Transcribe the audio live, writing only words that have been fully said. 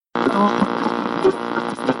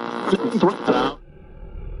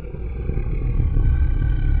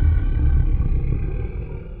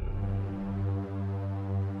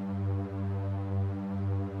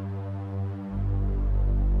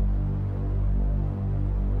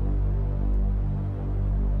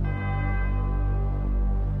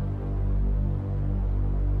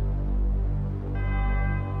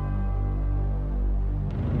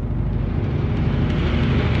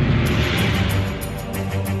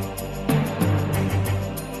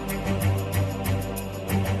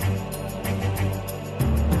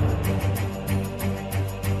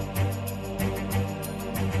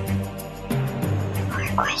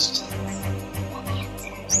Questions and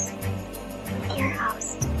answers with your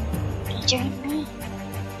host, Adrian.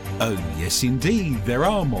 Oh yes indeed, there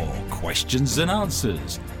are more questions than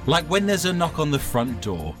answers. Like when there's a knock on the front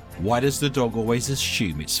door, why does the dog always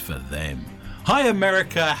assume it's for them? Hi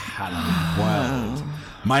America, hello world.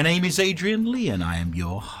 My name is Adrian Lee and I am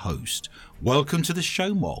your host. Welcome to the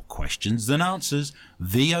show More Questions Than Answers,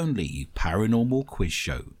 the only paranormal quiz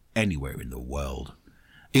show anywhere in the world.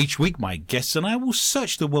 Each week my guests and I will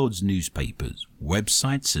search the world's newspapers,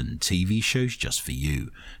 websites and TV shows just for you,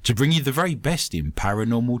 to bring you the very best in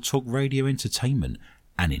paranormal talk radio entertainment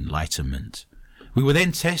and enlightenment. We will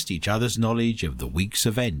then test each other's knowledge of the week's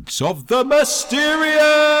events of the mysterious,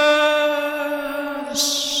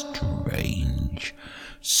 strange,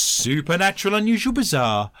 supernatural, unusual,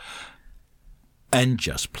 bizarre, and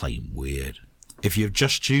just plain weird. If you've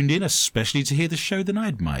just tuned in, especially to hear the show, then I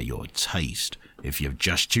admire your taste. If you've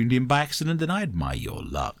just tuned in by accident, then I admire your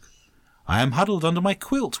luck. I am huddled under my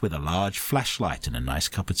quilt with a large flashlight and a nice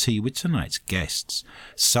cup of tea with tonight's guests,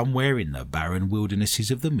 somewhere in the barren wildernesses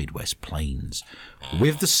of the Midwest Plains,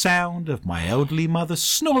 with the sound of my elderly mother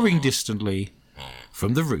snoring distantly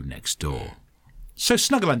from the room next door. So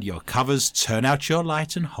snuggle under your covers, turn out your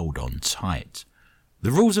light and hold on tight. The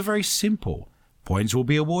rules are very simple. Points will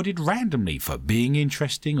be awarded randomly for being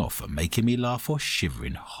interesting or for making me laugh or shiver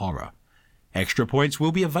in horror. Extra points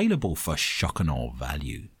will be available for shock and awe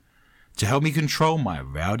value. To help me control my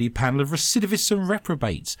rowdy panel of recidivists and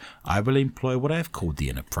reprobates, I will employ what I have called the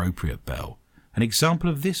inappropriate bell. An example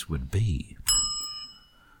of this would be: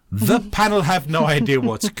 the panel have no idea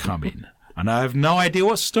what's coming, and I have no idea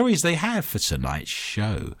what stories they have for tonight's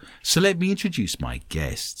show. So let me introduce my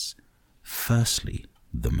guests. Firstly,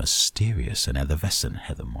 the mysterious and effervescent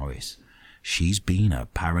Heather Morris. She's been a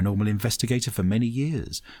paranormal investigator for many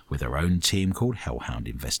years, with her own team called Hellhound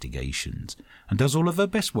Investigations, and does all of her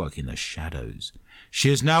best work in the shadows. She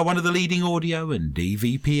is now one of the leading audio and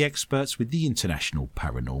DVP experts with the International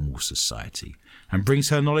Paranormal Society, and brings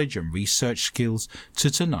her knowledge and research skills to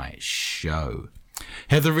tonight's show.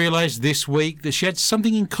 Heather realised this week that she had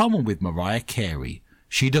something in common with Mariah Carey.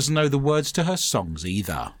 She doesn't know the words to her songs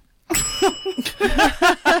either.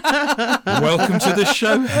 Welcome to the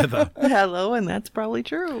show, Heather. Hello, and that's probably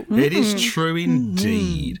true. It is true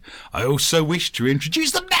indeed. I also wish to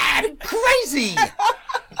introduce the mad and crazy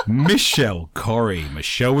Michelle Corrie.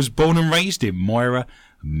 Michelle was born and raised in Moira,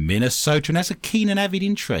 Minnesota, and has a keen and avid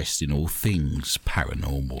interest in all things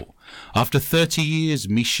paranormal. After 30 years,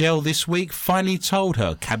 Michelle this week finally told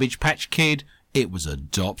her Cabbage Patch Kid it was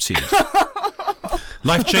adopted.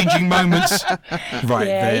 Life-changing moments right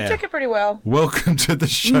there. Yeah, you took it pretty well. Welcome to the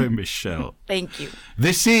show, Michelle. Thank you.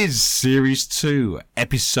 This is Series 2,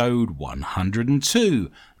 Episode 102.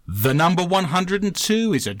 The number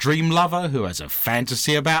 102 is a dream lover who has a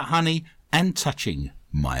fantasy about honey and touching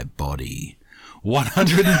my body.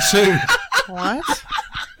 102. What?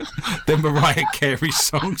 The Mariah Carey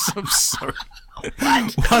songs, I'm sorry.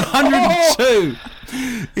 102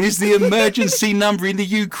 is the emergency number in the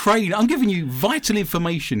Ukraine. I'm giving you vital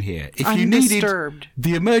information here. If you needed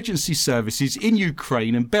the emergency services in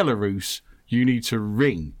Ukraine and Belarus, you need to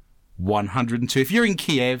ring 102. If you're in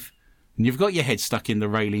Kiev and you've got your head stuck in the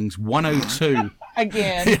railings, 102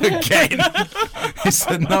 again is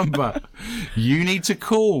the number you need to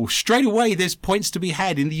call. Straight away, there's points to be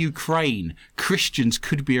had in the Ukraine. Christians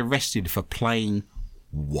could be arrested for playing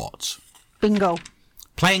what? Bingo.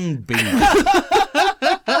 Playing bingo.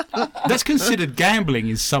 That's considered gambling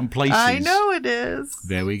in some places. I know it is.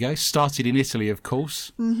 There we go. Started in Italy, of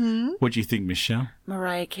course. Mm-hmm. What do you think, Michelle?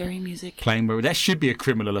 Mariah Carey music. Playing Mariah. That should be a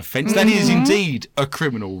criminal offence. That is indeed a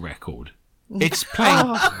criminal record. It's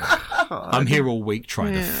playing... I'm here all week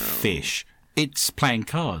trying to fish. It's playing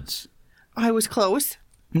cards. I was close.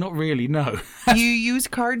 Not really, no. You use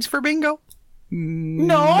cards for bingo?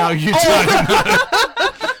 No, you don't.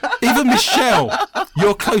 Even Michelle,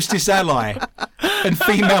 your closest ally and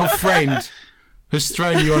female friend, has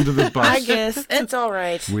thrown you under the bus. I guess it's all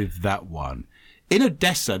right. With that one. in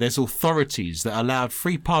Odessa, there's authorities that allowed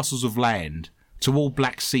free parcels of land to all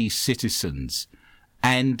Black Sea citizens.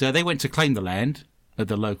 And they went to claim the land at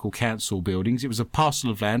the local council buildings. It was a parcel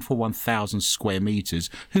of land for 1,000 square metres.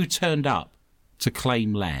 Who turned up to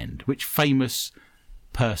claim land? Which famous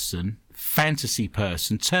person, fantasy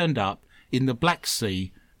person, turned up in the Black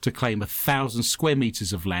Sea to claim 1,000 square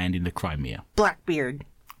metres of land in the Crimea? Blackbeard.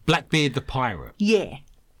 Blackbeard the pirate. Yeah.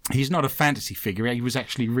 He's not a fantasy figure. He was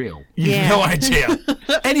actually real. You've Yeah. no idea.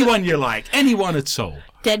 Anyone you like. Anyone at all.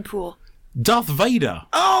 Deadpool. Darth Vader.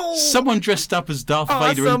 Oh! Someone dressed up as Darth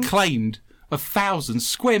Vader and Awesome. claimed 1,000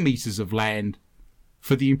 square metres of land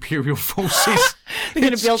for the Imperial forces. They're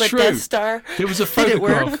going It's to build a true. Death Star. There was a Did it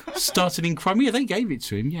work? photograph started in Crimea. They gave it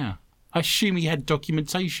to him, yeah. I assume he had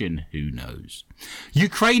documentation. Who knows?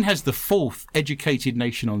 Ukraine has the 4th educated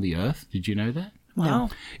nation on the earth. Did you know that? Wow.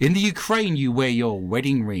 In the Ukraine, you wear your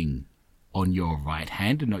wedding ring on your right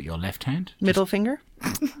hand and not your left hand. Middle finger?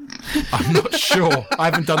 I'm not sure. I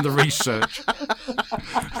haven't done the research.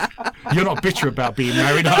 You're not bitter about being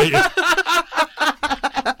married, are you?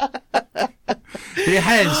 It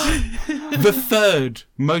has the 3rd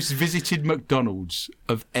most visited McDonald's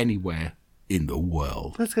of anywhere in the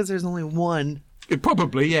world. That's because there's only one.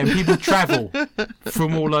 Probably, yeah. People travel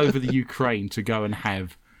from all over the Ukraine to go and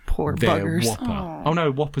have Poor their buggers. Whopper. Oh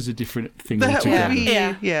no, Whopper's a different thing That altogether. would be,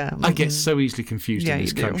 Yeah. yeah. I get so easily confused Yeah, in this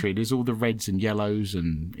you do. country. There's all the reds and yellows,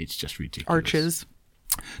 and it's just ridiculous. Arches.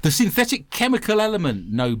 The synthetic chemical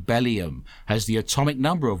element nobelium has the atomic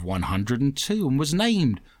number of 102 and was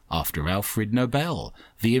named after Alfred Nobel,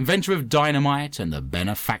 the inventor of dynamite and the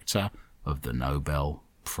benefactor of the Nobel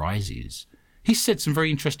Prizes. He said some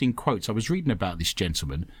very interesting quotes. I was reading about this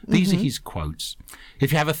gentleman. These are his quotes.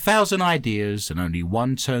 If you have 1,000 ideas and only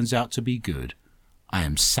one turns out to be good, I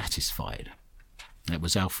am satisfied. That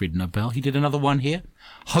was Alfred Nobel. He did another one here.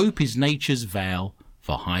 Hope is nature's veil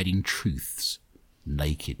for hiding truth's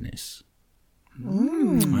nakedness.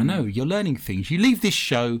 I know, you're learning things. You leave this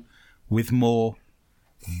show with more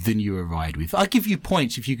than you arrived with. I'll give you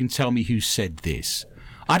points if you can tell me who said this.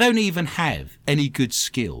 I don't even have any good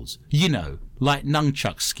skills. You know, like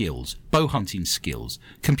nunchuck skills, bow hunting skills,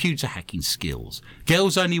 computer hacking skills.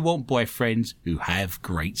 Girls only want boyfriends who have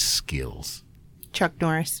great skills. Chuck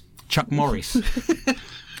Norris. Chuck Morris.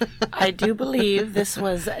 I do believe this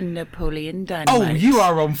was Napoleon Dynamite. Oh, you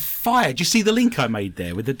are on fire. Did you see the link I made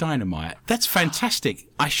there with the dynamite? That's fantastic.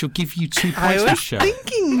 I shall give you 2 I points was this show.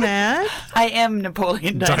 thinking that. I am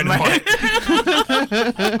Napoleon Dynamite.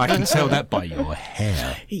 I can tell that by your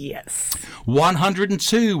hair. Yes.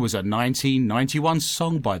 102 was a 1991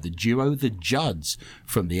 song by the duo The Judds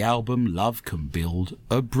from the album Love Can Build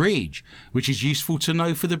a Bridge, which is useful to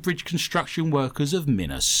know for the bridge construction workers of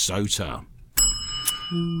Minnesota.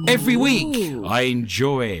 Every week, I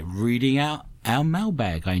enjoy reading out our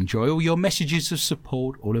mailbag. I enjoy all your messages of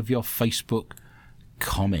support, all of your Facebook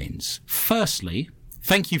comments. Firstly,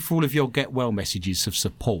 thank you for all of your get well messages of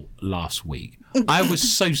support last week. I was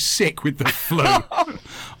so sick with the flu.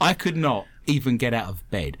 I could not even get out of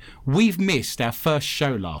bed. We've missed our first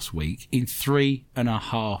show last week in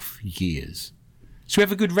 3.5 years. So we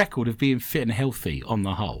have a good record of being fit and healthy on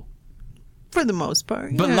the whole. For the most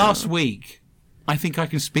part. But yeah. last week, I think I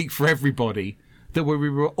can speak for everybody that we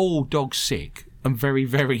were all dog sick and very,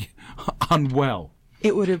 very unwell.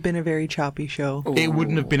 It would have been a very choppy show. It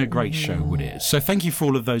wouldn't have been a great show, would it? So thank you for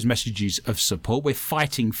all of those messages of support. We're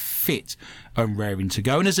fighting fit and raring to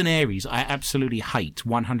go. And as an Aries, I absolutely hate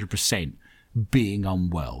 100% being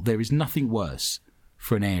unwell. There is nothing worse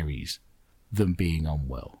for an Aries than being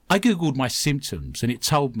unwell. I Googled my symptoms and it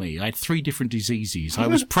told me I had 3 different diseases. I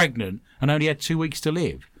was pregnant and only had 2 weeks to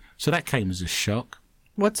live. So that came as a shock.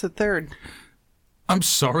 What's the third? I'm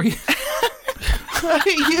sorry.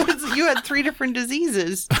 you had 3 different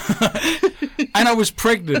diseases. And I was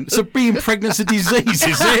pregnant. So being pregnant's a disease,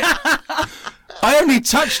 is it? I only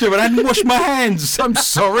touched her and I didn't wash my hands. I'm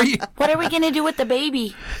sorry. What are we going to do with the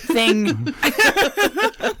baby thing?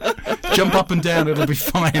 Jump up and down, it'll be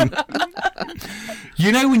fine.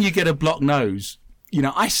 You know when you get a blocked nose? You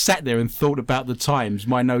know, I sat there and thought about the times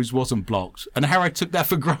my nose wasn't blocked and how I took that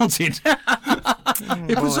for granted.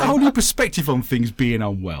 It puts a whole new perspective on things being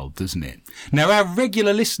unwell, doesn't it? Now, our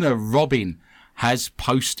regular listener, Robin, has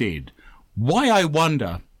posted, why I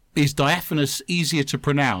wonder, is diaphanous easier to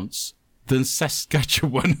pronounce than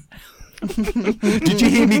Saskatchewan? Did you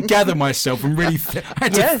hear me gather myself and really I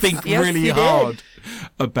had to think really hard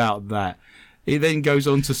about that. It then goes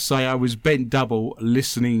on to say, I was bent double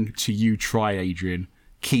listening to you try, Adrian.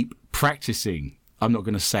 Keep practicing. I'm not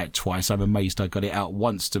going to say it twice. I'm amazed I got it out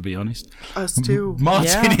once, to be honest. Us too.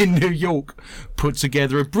 Martin in New York put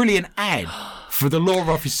together a brilliant ad for the law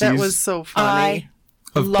offices. That was so funny.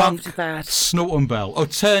 of loved Bunk, that. Snort and Bell,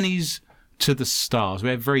 attorneys to the stars.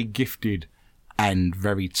 We're very gifted and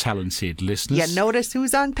very talented listeners. You notice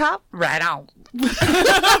who's on top? Right on.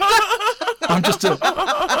 I'm just you're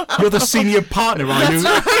the senior partner, are you?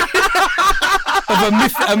 Of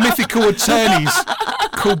a mythical attorneys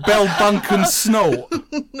called Bell, Bunk and Snort.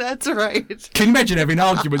 That's right. Can you imagine having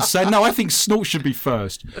arguments saying, no, I think Snort should be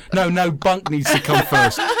first. No, Bunk needs to come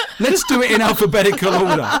first. Let's do it in alphabetical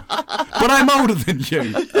order. But I'm older than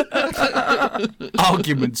you.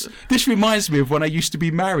 Arguments. This reminds me of when I used to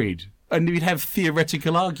be married and we'd have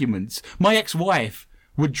theoretical arguments. My ex-wife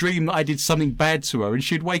would dream that I did something bad to her and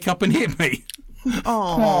she'd wake up and hit me.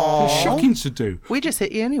 Oh, It's shocking to do. we just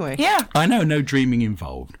hit you anyway. Yeah. I know, no dreaming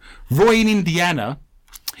involved. Roy in Indiana,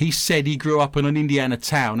 he said he grew up in an Indiana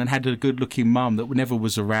town and had a good-looking mum that never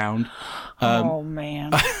was around. Oh,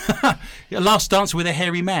 man. Last Dancer with a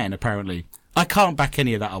hairy man, apparently. I can't back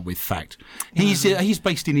any of that up with fact. He's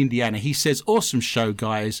based in Indiana. He says, awesome show,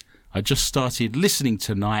 guys. I just started listening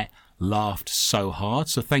tonight. Laughed so hard.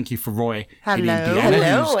 So thank you for Roy in Indiana.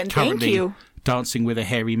 Hello, who's and thank currently you. Dancing with a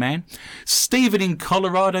hairy man. Stephen in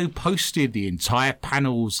Colorado posted the entire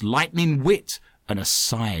panel's lightning wit and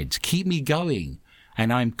aside to keep me going.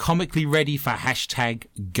 And I'm comically ready for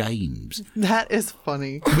 #games. That is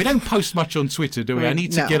funny. We don't post much on Twitter, do we? I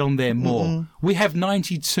need to No. get on there more. We have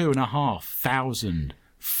 92,500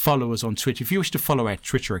 followers on Twitter. If you wish to follow our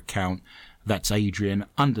Twitter account, that's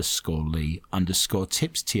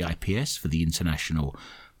Adrian_Lee_tips, TIPS, for the International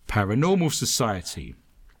Paranormal Society.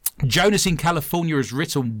 Jonas in California has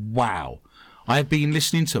written, wow, I've been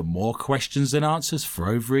listening to more questions than answers for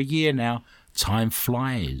over a year now. Time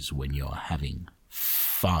flies when you're having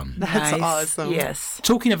fun. That's Nice. awesome. Yes.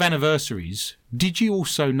 Talking of anniversaries, did you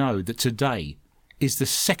also know that today is the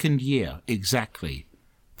second year exactly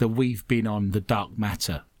that we've been on the Dark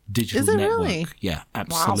Matter digital Is it network? really? Yeah,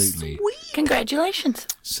 absolutely. Congratulations.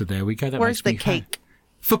 So there we go. That Where's makes the me cake?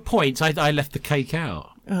 For points, I left the cake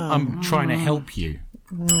out. I'm trying to help you.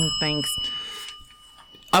 Thanks.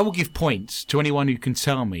 I will give points to anyone who can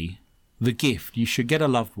tell me the gift you should get a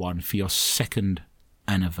loved one for your second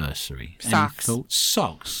anniversary. Any Socks. thoughts?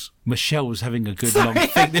 Socks. Michelle was having a good long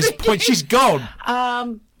think. This point, she's gone.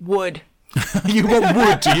 Wood. You want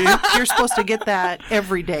wood, do you? You're supposed to get that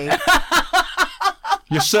every day.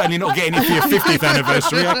 You're certainly not getting it for your 50th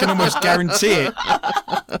anniversary. I can almost guarantee it.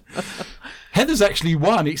 Heather's actually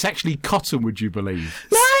won. It's actually cotton, would you believe?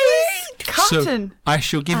 Nice. So Cotton. I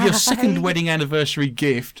shall give your second wedding anniversary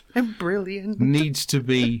gift I'm brilliant. needs to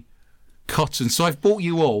be cotton. So I've bought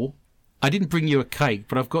you all. I didn't bring you a cake,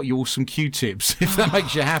 but I've got you all some Q-tips, if that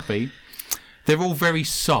makes you happy. They're all very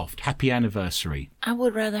soft. Happy anniversary. I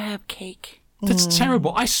would rather have cake. That's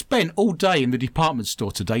terrible. I spent all day in the department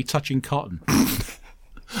store today touching cotton.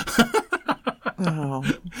 Oh.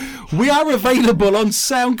 We are available on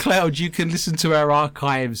SoundCloud. You can listen to our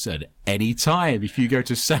archives at any time. If you go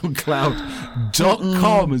to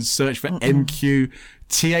soundcloud.com and search for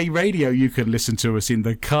MQTA Radio, you can listen to us in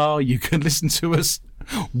the car. You can listen to us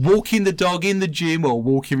walking the dog in the gym or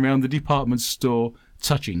walking around the department store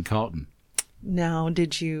touching cotton. Now, are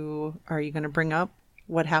you going to bring up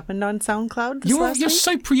what happened on SoundCloud this You're last week?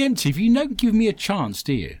 so preemptive. You don't give me a chance,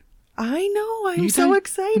 do you? I know. I'm You so don't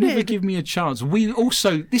excited. Never give me a chance.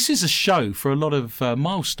 This is a show for a lot of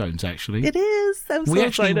milestones, actually. It is. I'm so We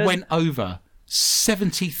actually excited. went over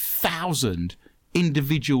 70,000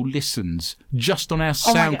 individual listens just on our my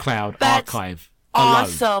SoundCloud God. That's archive alone.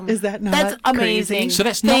 Awesome. Is that not That's amazing. crazy? So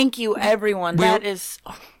that's not- Thank you, everyone. We're- That is.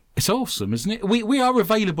 It's awesome, isn't it? We are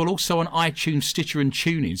available also on iTunes, Stitcher and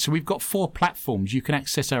TuneIn. So we've got 4 platforms you can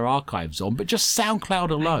access our archives on, but just SoundCloud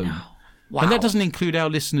alone. Wow. And that doesn't include our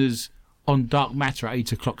listeners on Dark Matter at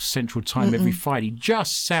 8 o'clock Central Time every Friday.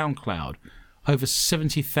 Just SoundCloud. Over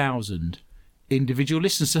 70,000 individual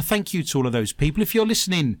listeners. So thank you to all of those people. If you're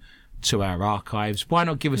listening to our archives, why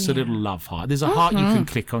not give us a little love heart? There's a heart you can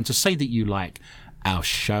click on to say that you like our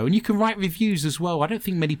show. And you can write reviews as well. I don't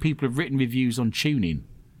think many people have written reviews on TuneIn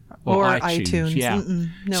or iTunes. Yeah.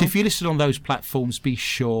 No. So if you listen on those platforms, be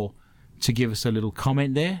sure to give us a little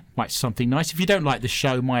comment there. Write something nice. If you don't like the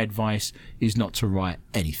show, my advice is not to write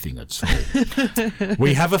anything at all.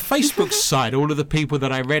 We have a Facebook site. All of the people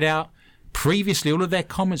that I read out previously, all of their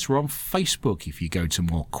comments were on Facebook. If you go to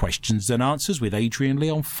More Questions Than Answers with Adrian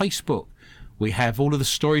Lee on Facebook, we have all of the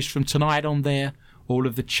stories from tonight on there, all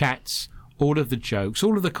of the chats, all of the jokes,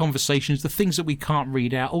 all of the conversations, the things that we can't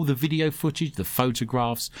read out, all the video footage, the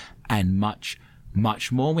photographs, and much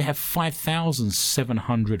more. We have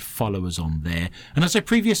 5,700 followers on there. And as I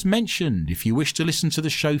previously mentioned, if you wish to listen to the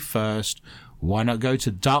show first why not go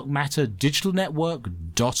to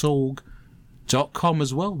darkmatterdigitalnetwork.org.com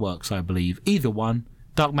as well works, I believe. Either one.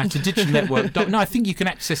 Dark Matter Digital Network. No, I think you can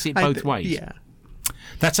access it both ways. Yeah.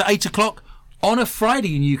 That's at 8 o'clock on a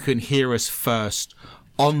Friday, and you can hear us first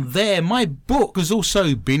on there. My book has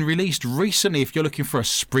also been released recently if you're looking for a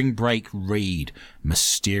spring break read.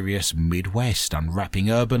 Mysterious Midwest,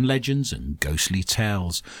 unwrapping urban legends and ghostly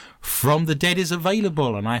tales from the dead is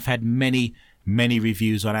available, and I've had many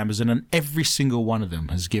reviews on Amazon, and every single one of them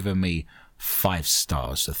has given me 5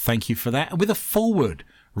 stars. So thank you for that. And with a foreword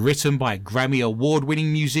written by Grammy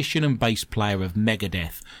award-winning musician and bass player of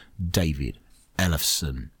Megadeth, David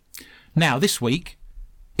Ellefson. Now, this week,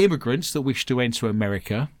 immigrants that wish to enter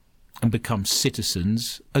America and become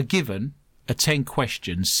citizens are given a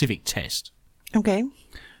 10-question civic test. Okay.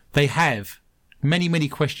 They have many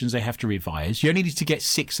questions they have to revise. You only need to get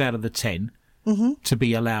 6 out of the 10 to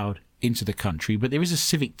be allowed into the country, but there is a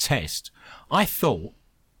civic test. I thought,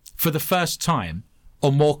 for the first time,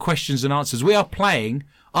 on More Questions and Answers, we are playing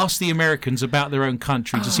Ask the Americans about their own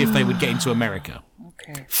country to see if they would get into America.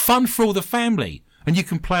 Okay. Fun for all the family. And you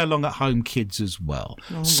can play along at home, kids, as well.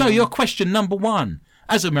 So your question number 1.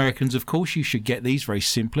 As Americans, of course, you should get these very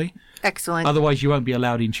simply. Excellent. Otherwise, you won't be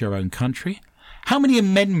allowed into your own country. How many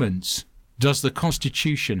amendments does the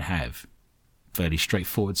Constitution have? Fairly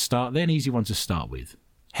straightforward start there, an easy one to start with.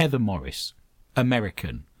 Heather Morris,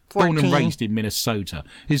 American, 14. born and raised in Minnesota,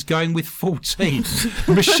 is going with 14.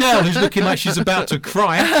 Michelle is looking like she's about to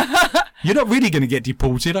cry. You're not really going to get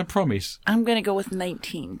deported, I promise. I'm going to go with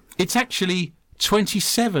 19. It's actually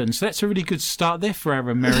 27, so that's a really good start there for our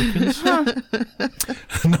Americans.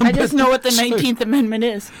 I just know what the 19th Amendment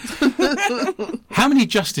is. How many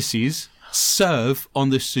justices serve on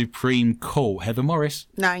the Supreme Court? Heather Morris?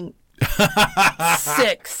 9.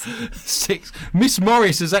 6. 6. Miss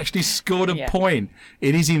Morris has actually scored a point.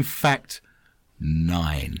 It is, in fact,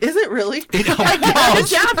 9. Is it really? Oh, God. Good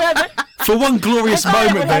job, Heather. For one glorious I thought it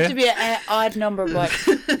moment would there. have to be an odd number, but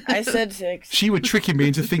I said 6. She were tricking me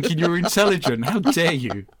into thinking you were intelligent. How dare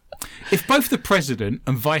you? If both the president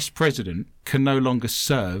and vice president can no longer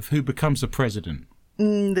serve, who becomes the president?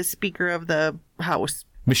 The Speaker of the House.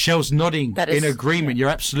 Michelle's nodding That is- in agreement. You're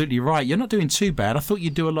absolutely right. You're not doing too bad. I thought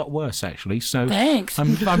you'd do a lot worse, actually. So Thanks.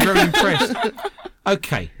 I'm very impressed.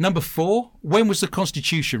 Okay, number 4. When was the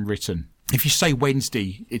Constitution written? If you say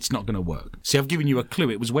Wednesday, it's not going to work. See, I've given you a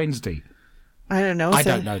clue. It was Wednesday. I don't know. I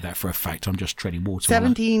don't know that for a fact. I'm just treading water.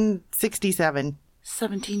 1767.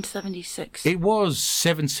 1776. It was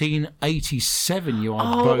 1787. You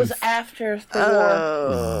are Oh, both it was after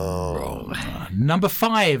the war. Number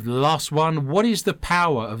 5, the last one. What is the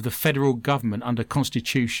power of the federal government under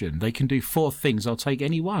Constitution? They can do 4 things. I'll take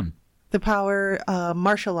any one. The power,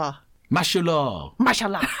 martial law. Martial law.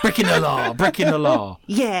 Martial law. Breaking the law. Breaking the law.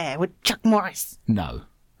 Yeah, with Chuck Norris. No,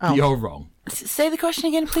 Oh. you're wrong. Say the question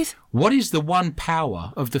again, please. What is the one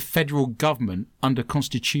power of the federal government under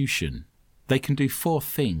Constitution? They can do 4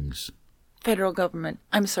 things. Federal government.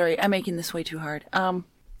 I'm sorry, I'm making this way too hard.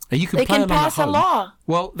 You can They play can along pass at a home. law.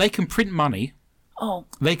 Well, they can print money. Oh,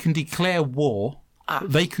 They can declare war.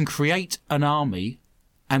 They can create an army,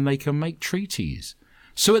 and they can make treaties.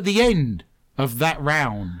 So at the end of that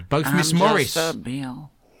round, both Miss Morris just a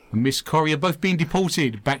bill. and Miss Corrie are both being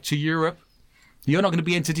deported back to Europe. You're not going to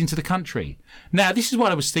be entered into the country. Now, this is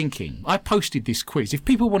what I was thinking. I posted this quiz. If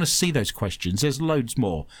people want to see those questions, there's loads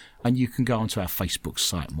more. And you can go onto our Facebook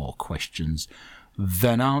site, More Questions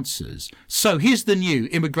Than Answers. So here's the new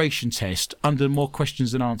immigration test under More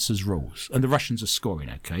Questions Than Answers rules. And the Russians are scoring,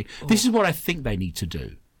 okay? This is what I think they need to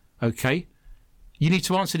do, okay? You need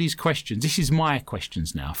to answer these questions. This is my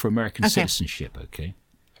questions now for American citizenship, okay?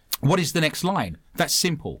 What is the next line? That's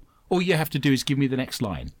simple. All you have to do is give me the next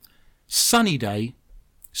line. Sunny day,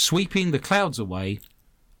 sweeping the clouds away,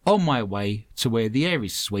 on my way to where the air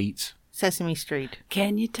is sweet. Sesame Street.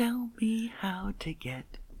 Can you tell me how to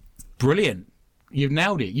get? Brilliant. You've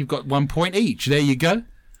nailed it. You've got 1 point each. There you go.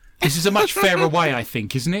 This is a much fairer way, I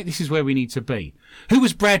think, isn't it? This is where we need to be. Who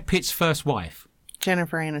was Brad Pitt's first wife?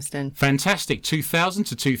 Jennifer Aniston. Fantastic. 2000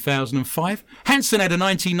 to 2005. Hanson had a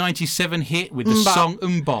 1997 hit with the song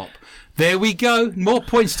Mbop. There we go. More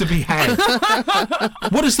points to be had.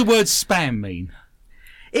 What does the word spam mean?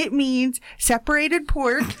 It means separated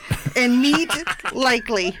pork and meat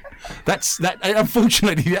likely. That.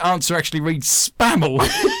 Unfortunately, the answer actually reads spammel.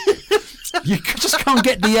 You just can't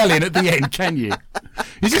get the L in at the end, can you?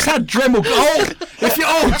 Is this how Dremel...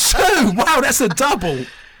 Oh, 2! Wow, that's a double.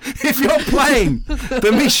 If you're playing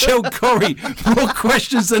the Michelle Corrie, more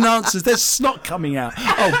questions than answers, there's snot coming out.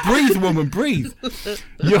 Oh, breathe, woman, breathe.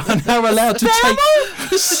 You're now allowed to take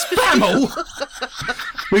Spammel.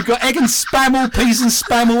 We've got egg and spammel, peas and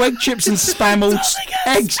spammel, egg chips and spammel,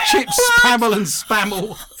 eggs, chips, spammel and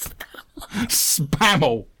spammel.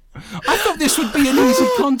 Spammel. I thought this would be an easy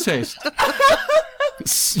contest.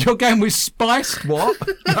 You're going with spiced what?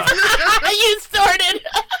 You started.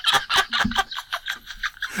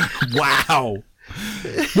 Wow.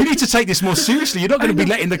 We need to take this more seriously. You're not going to be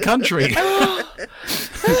let in the country.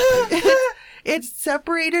 It's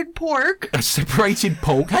separated pork. A separated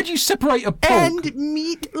pork? How do you separate a pork? And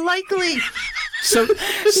meat likely. So,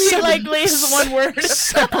 Meat likely is one word.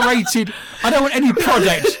 Separated. I don't want any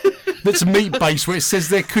product that's meat-based where it says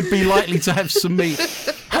there could be likely to have some meat.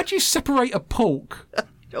 How do you separate a pork?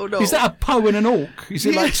 Oh, no. Is that a po and an orc? Is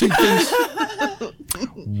it like two things?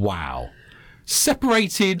 Wow.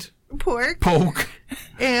 Separated pork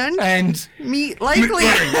and meat likely.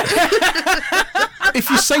 If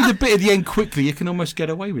you say the bit at the end quickly, you can almost get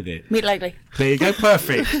away with it. Meat likely. There you go,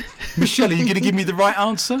 perfect. Michelle, are you going to give me the right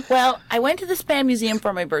answer? Well, I went to the Spam Museum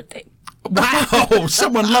for my birthday. Wow,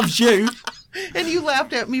 someone loves you. And you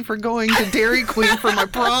laughed at me for going to Dairy Queen for my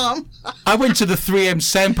prom. I went to the 3M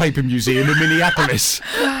Sandpaper Museum in Minneapolis,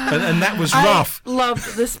 and that was rough. I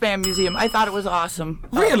loved the Spam Museum. I thought it was awesome.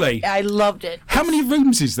 Really? I loved it. How many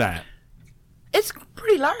rooms is that? It's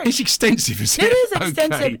pretty large. It's extensive, isn't it? It is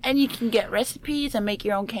extensive, Okay. and you can get recipes and make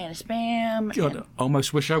your own can of Spam. God, and- I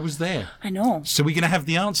almost wish I was there. I know. So we're going to have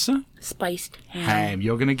the answer? Spiced ham. Ham.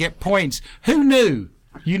 You're going to get points. Who knew?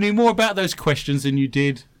 You knew more about those questions than you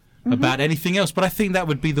did about anything else, but I think that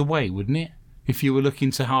would be the way, wouldn't it? If you were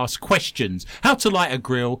looking to ask questions. How to light a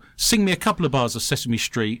grill, sing me a couple of bars of Sesame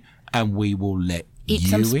Street, and we will let Eat you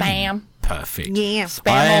some in. Spam. Perfect. Yeah.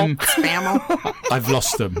 Spammel. I've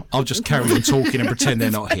lost them. I'll just carry on talking and pretend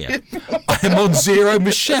they're not here. I'm on 0.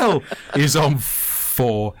 Michelle is on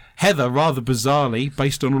 4. Heather, rather bizarrely,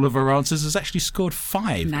 based on all of her answers, has actually scored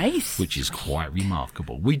 5. Nice. Which is quite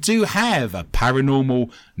remarkable. We do have a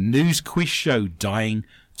paranormal news quiz show dying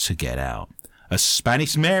to get out. A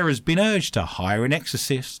Spanish mayor has been urged to hire an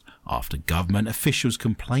exorcist after government officials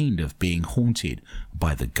complained of being haunted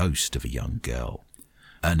by the ghost of a young girl.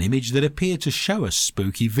 An image that appeared to show a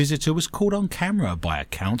spooky visitor was caught on camera by a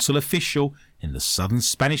council official in the southern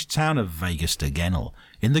Spanish town of Vegas de Genel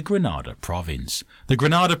in the Granada province. The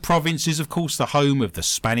Granada province is, of course, the home of the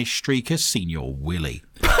Spanish streaker Senor Willy.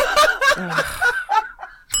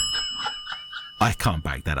 I can't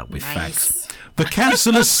back that up with facts. The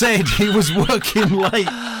councillor said he was working late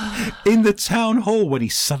in the town hall when he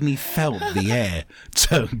suddenly felt the air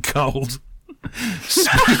turn cold.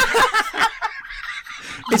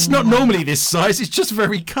 It's not normally this size, it's just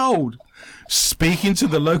very cold. Speaking to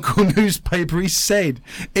the local newspaper, he said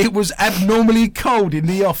it was abnormally cold in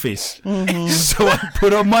the office. So I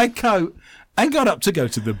put on my coat and got up to go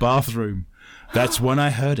to the bathroom. That's when I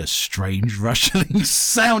heard a strange rustling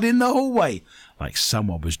sound in the hallway, like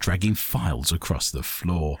someone was dragging files across the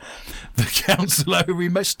floor. The councillor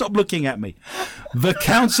who stop looking at me. The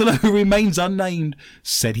councillor, who remains unnamed,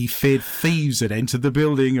 said he feared thieves had entered the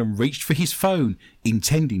building and reached for his phone,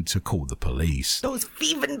 intending to call the police. Those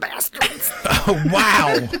thieving bastards. Oh,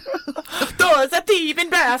 wow. Those are thieving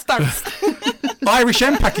bastards. Irish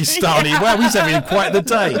and Pakistani. Wow, he's having quite the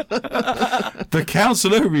day. The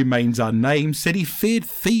councillor, who remains unnamed, said he feared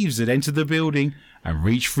thieves had entered the building and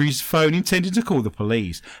reached for his phone, intending to call the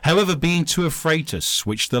police. However, being too afraid to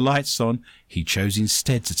switch the lights on, he chose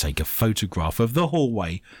instead to take a photograph of the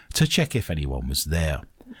hallway to check if anyone was there.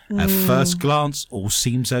 At first glance, all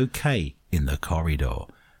seems okay in the corridor.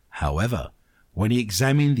 However, when he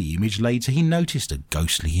examined the image later, he noticed a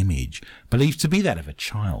ghostly image, believed to be that of a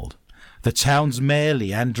child. The town's mayor,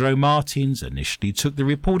 Leandro Martins, initially took the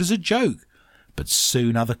report as a joke, but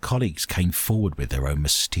soon other colleagues came forward with their own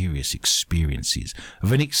mysterious experiences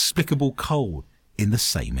of inexplicable cold in the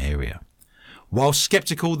same area. While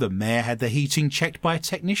sceptical, the mayor had the heating checked by a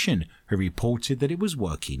technician who reported that it was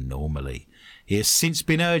working normally. He has since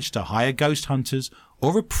been urged to hire ghost hunters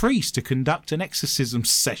or a priest to conduct an exorcism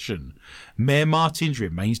session. Mayor Martins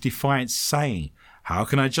remains defiant, saying, "How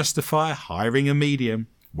can I justify hiring a medium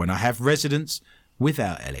when I have residents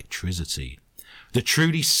without electricity?" The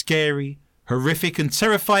truly scary, horrific and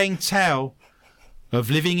terrifying tale of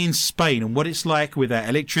living in Spain and what it's like without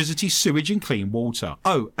electricity, sewage and clean water.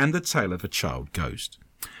 Oh, and the tale of a child ghost.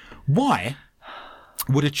 Why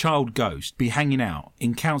would a child ghost be hanging out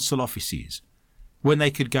in council offices when they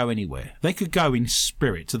could go anywhere? They could go in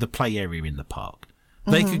spirit to the play area in the park.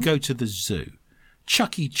 They could go to the zoo.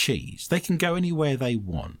 Chuck E. Cheese. They can go anywhere they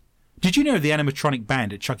want. Did you know the animatronic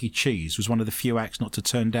band at Chuck E. Cheese was one of the few acts not to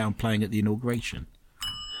turn down playing at the inauguration?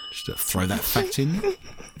 Just to throw that fact in there.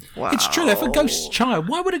 Wow. It's true. If a ghost child,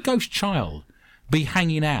 why would a ghost child be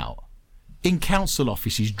hanging out in council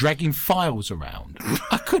offices, dragging files around?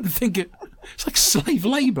 I couldn't think it. It's like slave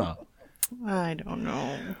labour. I don't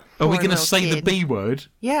know. Are we Poor going to little say the kid. B word?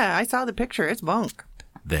 Yeah, I saw the picture. It's bunk.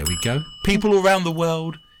 There we go. People around the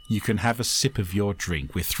world, you can have a sip of your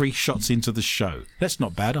drink. We're 3 shots into the show. That's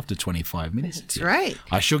not bad after 25 minutes. That's right.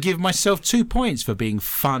 I shall give myself 2 points for being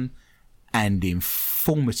fun and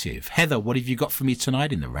informative. Heather, what have you got for me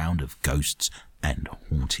tonight in the round of ghosts and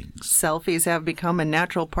hauntings? Selfies have become a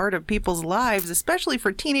natural part of people's lives, especially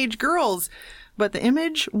for teenage girls. But the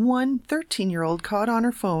image one 13-year-old caught on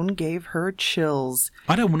her phone gave her chills.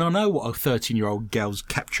 I don't want to know what a 13-year-old girl's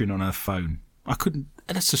capturing on her phone. I couldn't.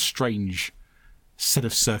 That's a strange set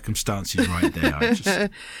of circumstances right there.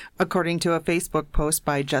 According to a Facebook post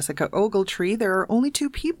by Jessica Ogletree, there are only 2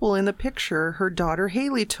 people in the picture her daughter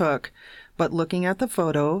Haley took. But looking at the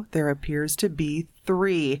photo, there appears to be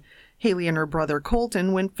 3. Haley and her brother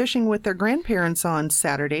Colton went fishing with their grandparents on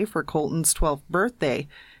Saturday for Colton's 12th birthday.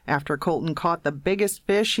 After Colton caught the biggest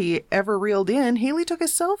fish he ever reeled in, Haley took a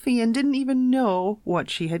selfie and didn't even know what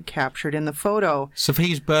she had captured in the photo. So for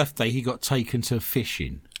his birthday, he got taken to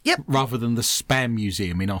fishing. Yep. Rather than the Spam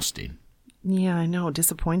Museum in Austin. Yeah, I know.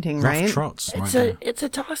 Disappointing, Rough right? trots. It's a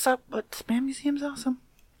toss-up, but Spam Museum's awesome.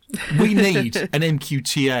 We need an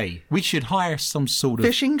MQTA. We should hire some sort of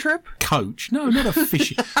Fishing trip? coach. No, not a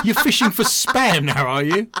fishing. You're fishing for spam now, are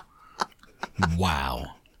you?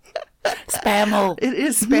 Wow. Spammo. It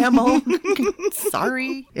is Spammo.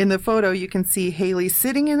 Sorry. In the photo, you can see Haley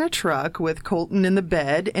sitting in a truck with Colton in the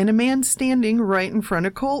bed and a man standing right in front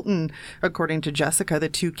of Colton. According to Jessica, the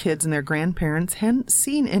 2 kids and their grandparents hadn't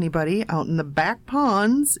seen anybody out in the back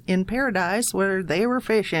ponds in Paradise where they were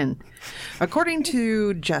fishing. According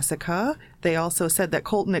to Jessica, they also said that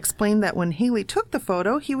Colton explained that when Haley took the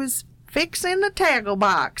photo, he was fixing the tackle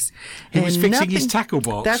box. He was fixing his tackle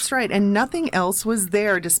box. That's right. And nothing else was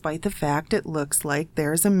there, despite the fact it looks like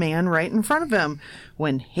there's a man right in front of him.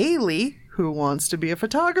 When Haley, who wants to be a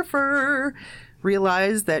photographer,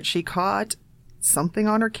 realized that she caught something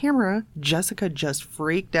on her camera, Jessica just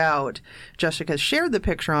freaked out. Jessica shared the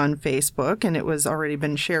picture on Facebook, and it was already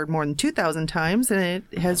been shared more than 2,000 times, and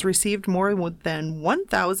it has received more than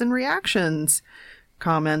 1,000 reactions.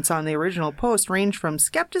 Comments on the original post range from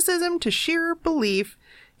skepticism to sheer belief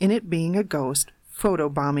in it being a ghost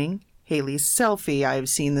photobombing Haley's selfie. I've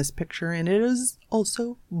seen this picture and it is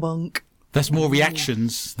also bunk. That's more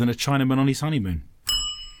reactions than a Chinaman on his honeymoon.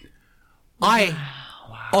 I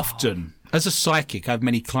often, as a psychic, I have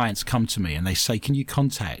many clients come to me and they say, can you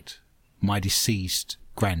contact my deceased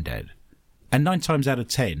granddad? And 9 times out of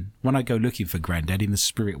 10, when I go looking for granddad in the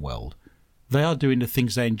spirit world, they are doing the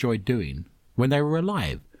things they enjoyed doing when they were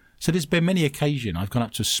alive. So there's been many occasions I've gone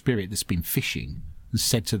up to a spirit that's been fishing and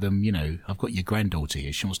said to them, you know, I've got your granddaughter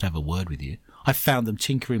here. She wants to have a word with you. I found them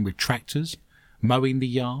tinkering with tractors, mowing the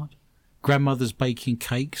yard, grandmother's baking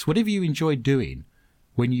cakes. Whatever you enjoyed doing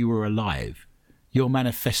when you were alive, you're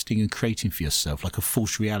manifesting and creating for yourself like a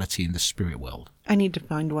false reality in the spirit world. I need to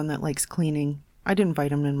find one that likes cleaning. I'd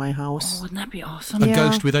invite him in my house. Oh, wouldn't that be awesome? A Yeah.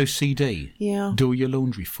 ghost with OCD. Yeah. Do all your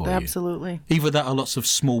laundry for you. Absolutely. Either that or lots of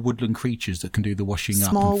small woodland creatures that can do the washing up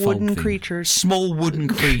Small and fold wooden things. creatures. Small wooden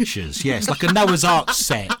creatures, yes. Like a Noah's Ark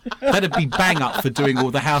set. That'd be bang up for doing all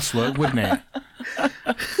the housework, wouldn't it?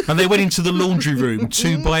 And they went into the laundry room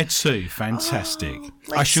 2 by 2. Fantastic.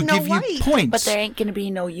 like I shall Snow give White. you points. But there ain't going to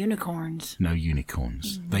be no unicorns. No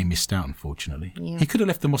unicorns. They missed out, unfortunately. He could have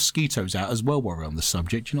left the mosquitoes out as well while we're on the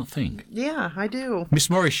subject, do you not think? Yeah, I do. Miss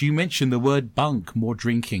Morris, you mentioned the word bunk, more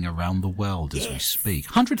drinking around the world as we speak.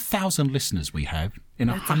 100,000 listeners we have in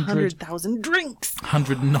 100,000 drinks.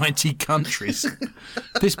 190 countries.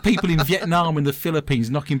 There's people in Vietnam and the Philippines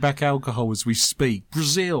knocking back alcohol as we speak.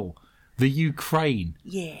 Brazil, the Ukraine.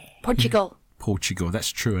 Yeah. Portugal. Portugal,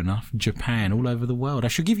 that's true enough. Japan, all over the world. I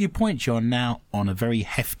shall give you points. You're now on a very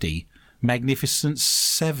hefty, magnificent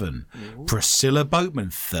 7. Ooh. Priscilla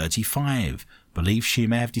Boatman, 35, believes she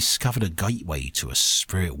may have discovered a gateway to a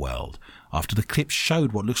spirit world after the clip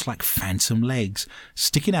showed what looks like phantom legs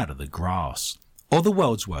sticking out of the grass. Or the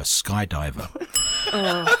world's worst skydiver.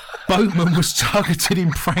 Boatman was targeted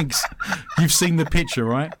in pranks. You've seen the picture,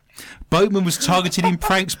 right? Boatman was targeted in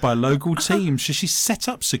pranks by local teams, so she set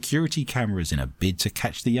up security cameras in a bid to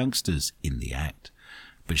catch the youngsters in the act.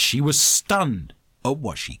 But she was stunned at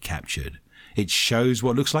what she captured. It shows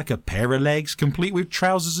what looks like a pair of legs, complete with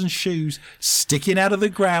trousers and shoes, sticking out of the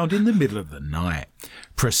ground in the middle of the night.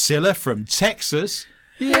 Priscilla from Texas...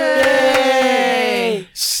 Yay!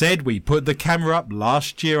 Said we put the camera up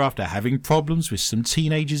last year after having problems with some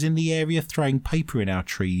teenagers in the area throwing paper in our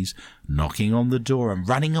trees, knocking on the door and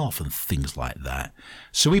running off and things like that.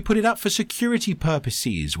 So we put it up for security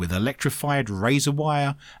purposes with electrified razor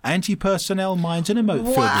wire, anti-personnel mines and emote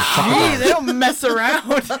filled with Gee, they don't mess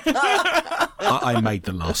around. I made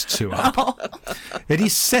the last two up. It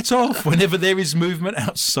is set off whenever there is movement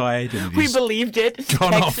outside. And We believed it.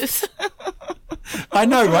 Gone off. Texas. I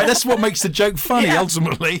know, right? That's what makes the joke funny,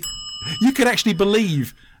 ultimately. You could actually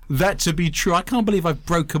believe that to be true. I can't believe I've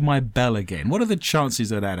broken my bell again. What are the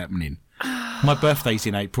chances of that happening? My birthday's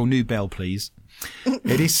in April. New bell, please.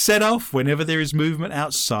 It is set off whenever there is movement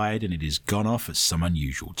outside, and it is gone off at some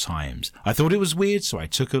unusual times. I thought it was weird, so I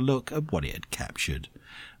took a look at what it had captured.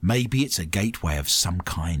 Maybe it's a gateway of some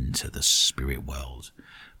kind to the spirit world.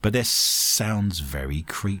 But this sounds very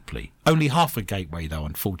creepily. Only half a gateway, though,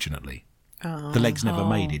 unfortunately. The legs never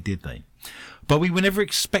made it, did they? But we were never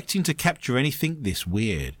expecting to capture anything this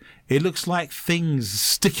weird. It looks like things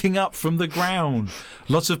sticking up from the ground.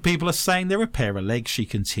 Lots of people are saying they're a pair of legs, she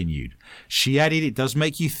continued. She added, it does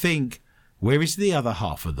make you think, where is the other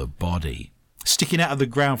half of the body? Sticking out of the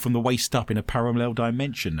ground from the waist up in a parallel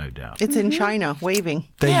dimension, no doubt. It's in China, waving.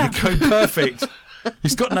 There you go, perfect.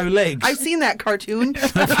 He's got no legs. I've seen that cartoon.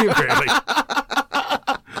 Have you really?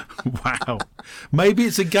 Wow. Maybe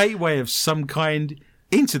it's a gateway of some kind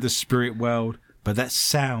into the spirit world, but that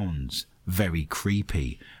sounds very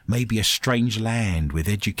creepy. Maybe a strange land with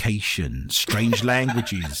education, strange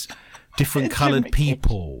languages, different coloured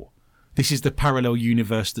people. This is the parallel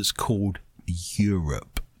universe that's called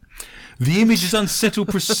Europe. The image has unsettled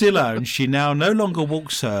Priscilla, and she now no longer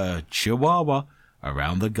walks her chihuahua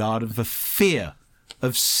around the garden for fear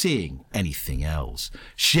of seeing anything else.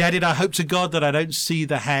 She added, I hope to God that I don't see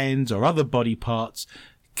the hands or other body parts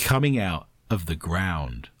coming out of the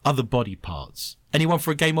ground. Other body parts. Anyone for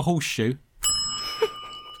a game of horseshoe?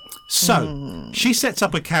 So, she sets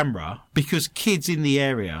up a camera because kids in the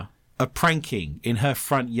area are pranking in her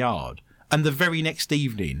front yard, and the very next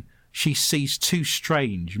evening she sees two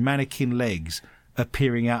strange mannequin legs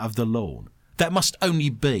appearing out of the lawn. That must only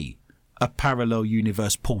be a parallel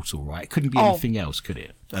universe portal, right? It couldn't be anything else, could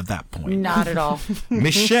it, at that point? Not at all.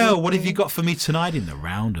 Michelle, what have you got for me tonight in the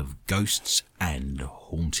round of ghosts and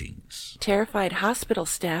hauntings? Terrified hospital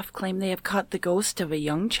staff claim they have caught the ghost of a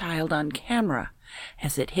young child on camera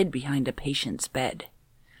as it hid behind a patient's bed.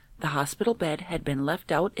 The hospital bed had been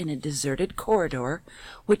left out in a deserted corridor,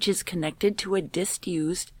 which is connected to a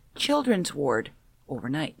disused children's ward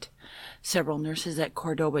overnight. Several nurses at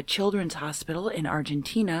Cordoba Children's Hospital in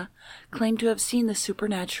Argentina claim to have seen the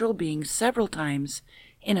supernatural being several times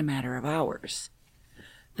in a matter of hours.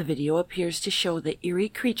 The video appears to show the eerie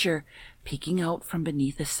creature peeking out from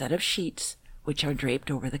beneath a set of sheets which are draped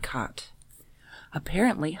over the cot.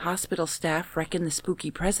 Apparently, hospital staff reckon the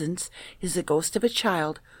spooky presence is the ghost of a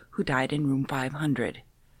child who died in room 500.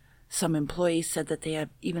 Some employees said that they have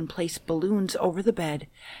even placed balloons over the bed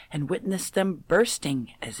and witnessed them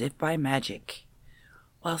bursting as if by magic.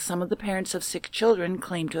 While some of the parents of sick children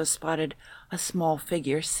claim to have spotted a small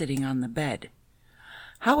figure sitting on the bed.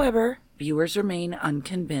 However, viewers remain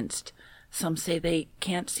unconvinced. Some say they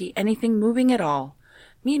can't see anything moving at all.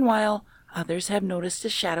 Meanwhile, others have noticed a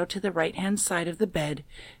shadow to the right-hand side of the bed,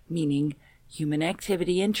 meaning human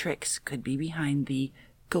activity and tricks could be behind the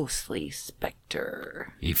ghostly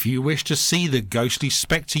spectre. If you wish to see the ghostly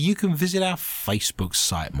spectre, you can visit our Facebook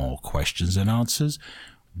site, More Questions and Answers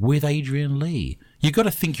with Adrian Lee. You've got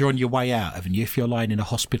to think you're on your way out, haven't you? If you're lying in a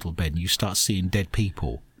hospital bed and you start seeing dead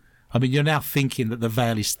people. I mean, you're now thinking that the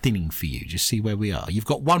veil is thinning for you. Just see where we are. You've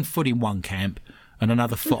got one foot in one camp and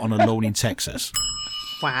another foot on a lawn in Texas.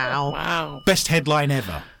 Wow. Best headline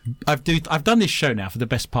ever. I've done this show now for the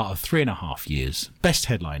best part of 3.5 years. Best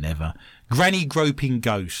headline ever. Granny groping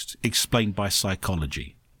ghost explained by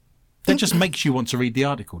psychology. That just makes you want to read the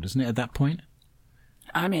article, doesn't it, at that point?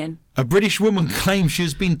 I'm in. A British woman claims she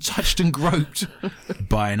has been touched and groped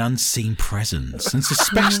by an unseen presence and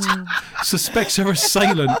suspects her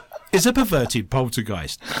assailant is a perverted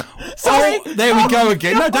poltergeist. Sorry. Oh, there we go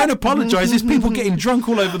again. No, don't apologise. There's people getting drunk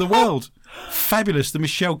all over the world. Fabulous. The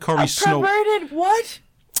Michelle Corrie snort. Perverted what?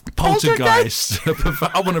 Poltergeist.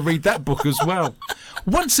 I want to read that book as well.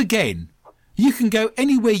 Once again, you can go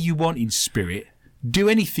anywhere you want in spirit, do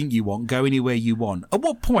anything you want, go anywhere you want. At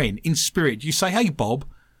what point in spirit do you say, hey, Bob,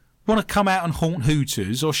 want to come out and haunt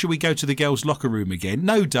Hooters, or should we go to the girls' locker room again?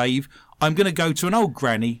 No, Dave, I'm going to go to an old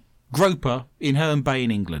granny Groper in Herne Bay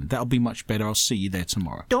in England. That'll be much better. I'll see you there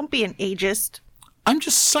tomorrow. Don't be an ageist. I'm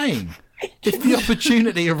just saying, if the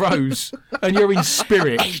opportunity arose and you're in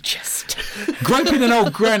spirit, groping an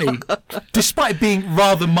old granny, despite being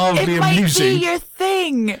rather mildly amusing, It might be your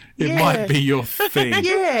thing. it might be your thing.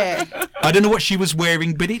 Yeah. I don't know what she was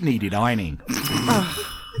wearing, but it needed ironing.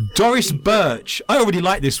 Doris Birch. I already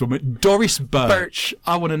like this woman. Doris Birch.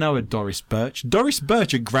 I want to know a Doris Birch. Doris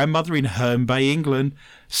Birch, a grandmother in Herne Bay, England,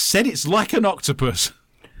 said it's like an octopus.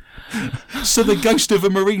 So the ghost of a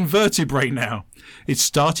marine vertebrate now. It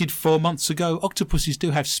started 4 months ago. Octopuses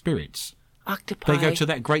do have spirits. Octopi. They go to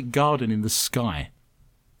that great garden in the sky.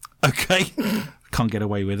 Okay. Can't get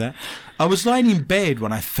away with that. I was lying in bed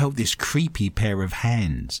when I felt this creepy pair of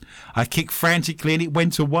hands. I kicked frantically and it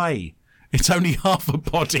went away. It's only half a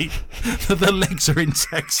body. The legs are in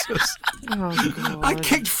Texas. Oh, God. I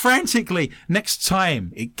kicked frantically. Next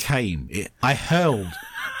time it came, I hurled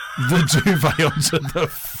the duvet onto the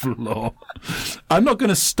floor. I'm not going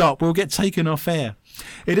to stop. We'll get taken off air.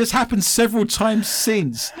 It has happened several times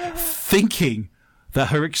since, thinking that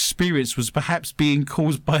her experience was perhaps being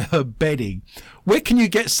caused by her bedding. Where can you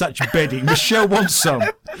get such bedding? Michelle wants some.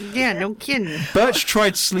 Yeah, no kidding. Birch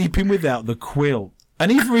tried sleeping without the quilt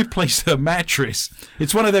and even replaced her mattress.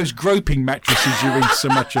 It's one of those groping mattresses you read so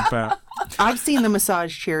much about. I've seen the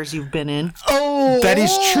massage chairs you've been in. Oh, that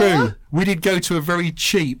is true. We did go to a very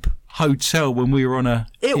cheap hotel when we were on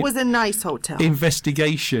It was a nice hotel.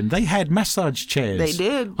 investigation. They had massage chairs. They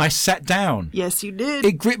did. I sat down. Yes, you did.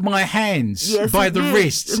 It gripped my hands Yes, by it the did.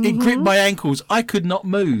 wrists. It gripped my ankles. I could not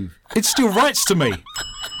move. It still writes to me.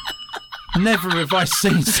 Never have I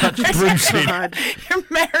seen such bruising. God. You're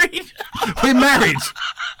married. We're married.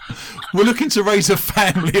 We're looking to raise a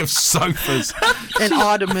family of sofas. And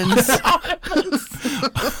ottomans.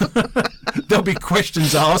 There'll be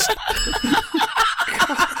questions asked.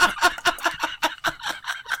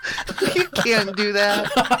 You can't do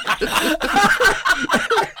that.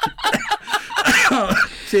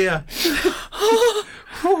 Dear.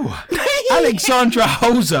 Whew. Alexandra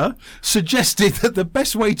Holzer suggested that the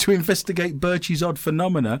best way to investigate Birchie's odd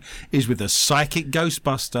phenomena is with a psychic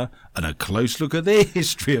ghostbuster and a close look at the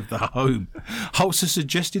history of the home. Holzer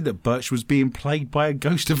suggested that Birch was being plagued by a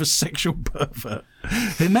ghost of a sexual pervert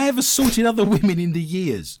who may have assaulted other women in the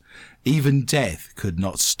years. Even death could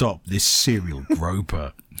not stop this serial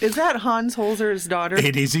groper. Is that Hans Holzer's daughter?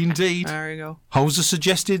 It is indeed. There you go. Holzer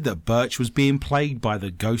suggested that Birch was being plagued by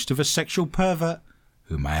the ghost of a sexual pervert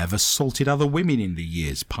who may have assaulted other women in the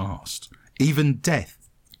years past. Even death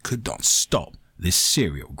could not stop this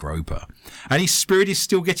serial groper, and his spirit is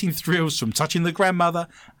still getting thrills from touching the grandmother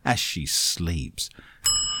as she sleeps.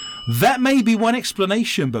 That may be one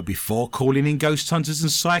explanation, but before calling in ghost hunters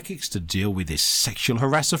and psychics to deal with this sexual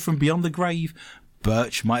harasser from beyond the grave,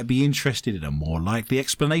 Birch might be interested in a more likely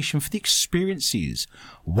explanation for the experiences,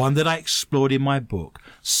 one that I explored in my book,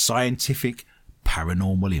 Scientific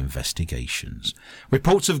Paranormal Investigations.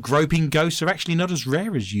 Reports of groping ghosts are actually not as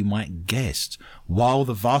rare as you might guess. While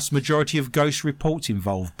the vast majority of ghost reports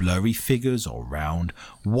involve blurry figures or round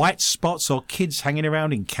white spots or kids hanging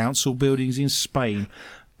around in council buildings in Spain,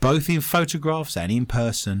 both in photographs and in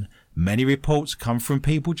person, many reports come from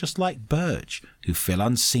people just like Birch who feel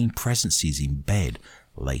unseen presences in bed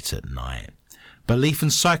late at night. Belief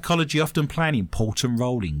and psychology often play an important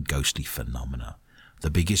role in ghostly phenomena. The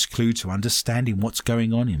biggest clue to understanding what's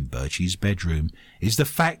going on in Birchie's bedroom is the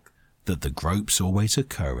fact that the gropes always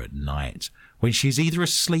occur at night, when she's either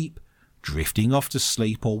asleep, drifting off to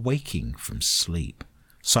sleep, or waking from sleep.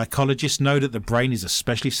 Psychologists know that the brain is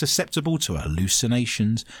especially susceptible to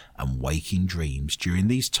hallucinations and waking dreams during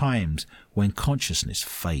these times when consciousness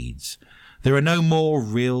fades. There are no more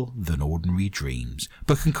real than ordinary dreams,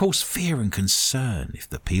 but can cause fear and concern if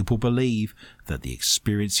the people believe that the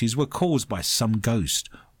experiences were caused by some ghost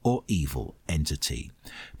or evil entity.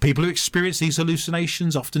 People who experience these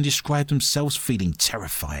hallucinations often describe themselves feeling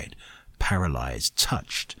terrified, paralyzed,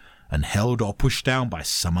 touched, and held or pushed down by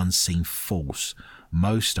some unseen force.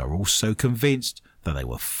 Most are also convinced that they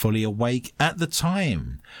were fully awake at the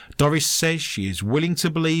time. Doris says she is willing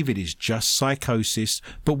to believe it is just psychosis,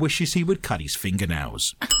 but wishes he would cut his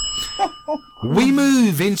fingernails. We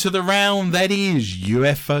move into the round that is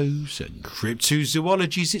UFOs and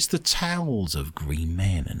cryptozoologies. It's the tales of green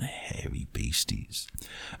men and hairy beasties.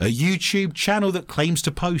 A YouTube channel that claims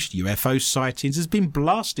to post UFO sightings has been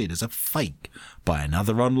blasted as a fake by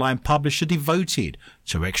another online publisher devoted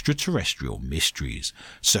to extraterrestrial mysteries.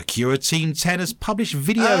 Secure Team 10 has published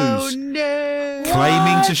videos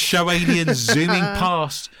claiming to show aliens zooming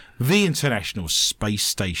past the International Space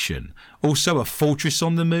Station. Also a fortress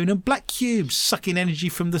on the moon and black cubes sucking energy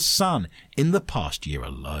from the sun in the past year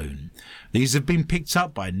alone. These have been picked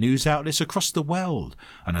up by news outlets across the world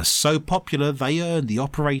and are so popular they earn the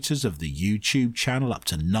operators of the YouTube channel up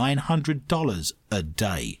to $900 a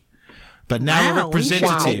day. But now a We should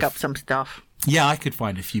representative... make up some stuff. Yeah, I could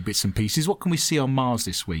find a few bits and pieces. What can we see on Mars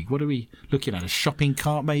this week? What are we looking at? A shopping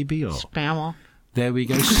cart maybe? Or Spammel. there we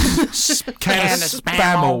go. Can of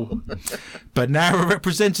spammel. But now a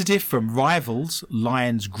representative from rivals,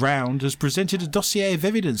 Lions Ground, has presented a dossier of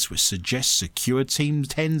evidence which suggests Secure Team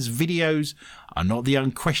 10's videos are not the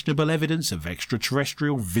unquestionable evidence of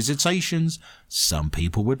extraterrestrial visitations some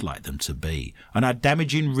people would like them to be, and are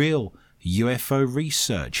damaging real UFO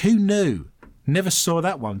research. Who knew? Never saw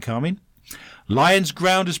that one coming. Lions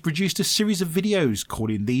Ground has produced a series of videos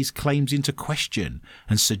calling these claims into question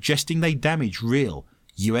and suggesting they damage real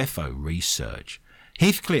UFO research.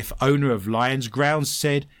 Heathcliff, owner of Lions Ground,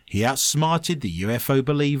 said he outsmarted the UFO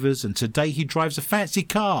believers and today he drives a fancy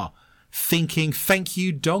car, thinking, thank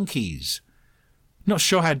you, donkeys. Not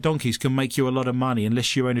sure how donkeys can make you a lot of money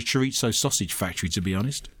unless you own a chorizo sausage factory, to be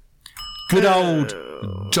honest. Good old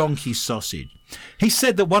donkey sausage. He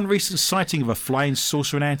said that one recent sighting of a flying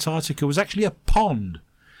saucer in Antarctica was actually a pond.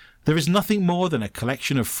 There is nothing more than a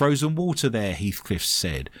collection of frozen water there, Heathcliff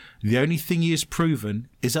said. The only thing he has proven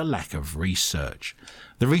is a lack of research.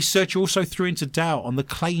 The research also threw into doubt on the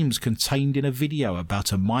claims contained in a video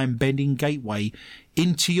about a mind-bending gateway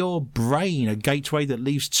into your brain, a gateway that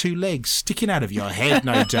leaves two legs sticking out of your head,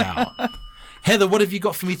 no doubt. Heather, what have you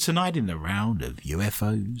got for me tonight in the round of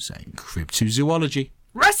UFOs and cryptozoology?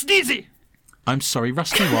 Rest easy. I'm sorry,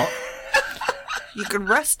 rusty what? You can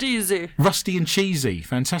rest easy. Rusty and cheesy.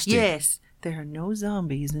 Fantastic. Yes, there are no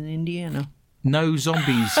zombies in Indiana. No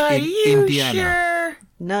zombies Are in you Indiana. sure?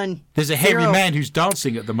 None. There's a hairy Zero. man who's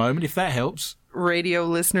dancing at the moment, if that helps. Radio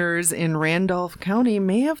listeners in Randolph County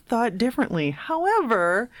may have thought differently.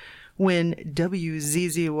 However, when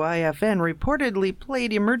WZZY-FN reportedly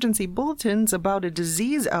played emergency bulletins about a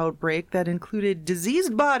disease outbreak that included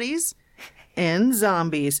diseased bodies and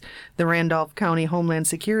zombies, the Randolph County Homeland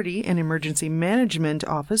Security and Emergency Management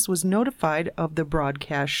Office was notified of the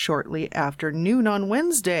broadcast shortly after noon on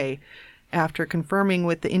Wednesday. After confirming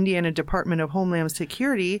with the Indiana Department of Homeland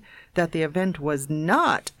Security that the event was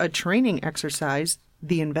not a training exercise,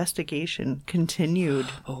 the investigation continued.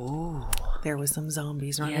 Oh. There was some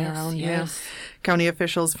zombies running Yes, around. yes. Yeah. County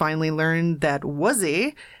officials finally learned that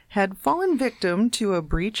Wuzzy had fallen victim to a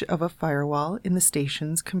breach of a firewall in the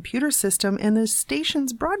station's computer system, and the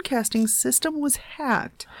station's broadcasting system was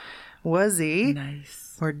hacked. Wuzzy,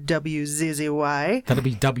 Nice. or WZZY, That'd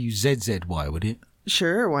be WZZY, would it?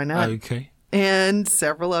 sure, why not? Okay. And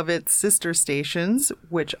several of its sister stations,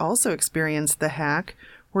 which also experienced the hack,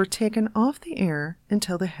 were taken off the air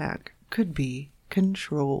until the hack could be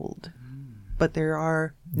controlled. But there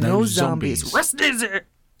are no zombies. Rest easy!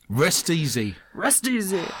 Rest easy. Rest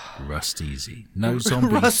easy! Rust easy. No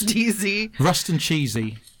zombies. Rust easy. Rust and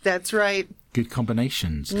cheesy. That's right. Good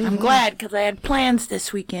combinations. I'm glad because I had plans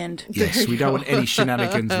this weekend. Yes, we don't want any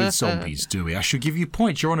shenanigans with zombies, do we? I should give you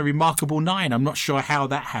points. You're on a remarkable 9. I'm not sure how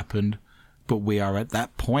that happened, but we are at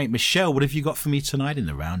that point. Michelle, what have you got for me tonight in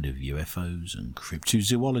the round of UFOs and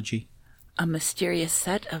cryptozoology? A mysterious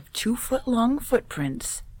set of 2-foot-long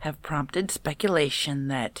footprints have prompted speculation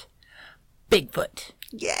that Bigfoot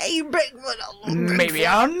Yay, Bigfoot! maybe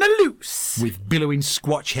on the loose. With billowing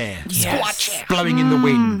squatch hair. Yes. Squatch hair. Blowing in the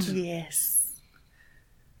wind. Yes.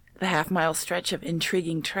 The half-mile stretch of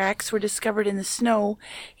intriguing tracks were discovered in the snow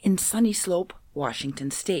in Sunny Slope,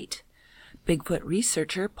 Washington State. Bigfoot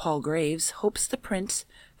researcher Paul Graves hopes the prints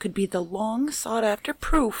could be the long-sought-after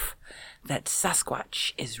proof that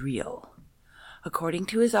Sasquatch is real. According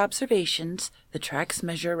to his observations, the tracks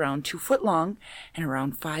measure around 2 foot long and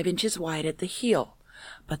around 5 inches wide at the heel,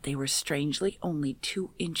 but they were strangely only 2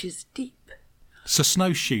 inches deep. So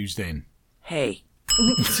snowshoes then. Hey.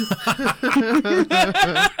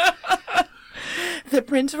 The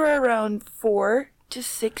prints were around 4 to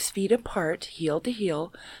 6 feet apart, heel to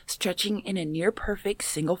heel, stretching in a near-perfect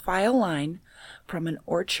single-file line from an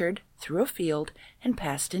orchard through a field and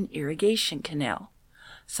past an irrigation canal.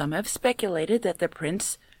 Some have speculated that the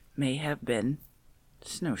prints may have been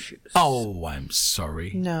snowshoes. Oh, I'm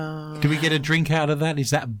sorry. No. Do we get a drink out of that?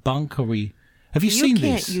 Is that bunk? Or we? Have you seen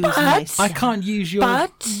can't this? use But- my I can't use your.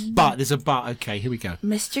 But But there's a but. Okay, here we go.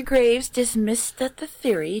 Mr. Graves dismissed the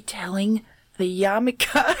theory, telling the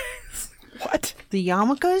Yamika What? The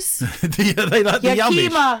yarmulkes? They like the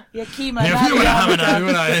Yamish. Yakima.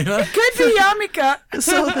 Not Could be yarmulke.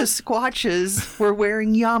 So the Squatches were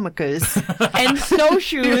wearing yarmulkes. And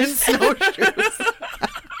snowshoes.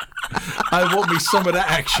 I want me some of that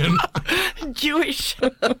action. Jewish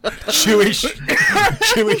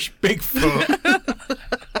Bigfoot.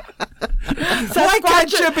 Why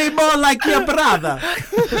can't you be more like your brother?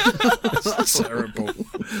 That's terrible.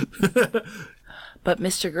 But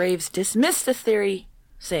Mr. Graves dismissed the theory,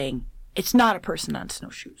 saying, it's not a person on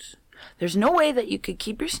snowshoes. There's no way that you could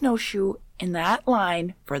keep your snowshoe in that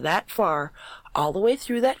line for that far, all the way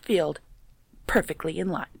through that field, perfectly in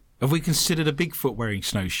line. Have we considered a Bigfoot wearing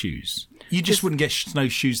snowshoes? You just wouldn't get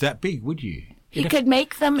snowshoes that big, would you? He could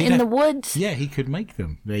make them in the woods. Yeah, he could make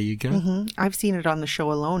them. There you go. Mm-hmm. I've seen it on the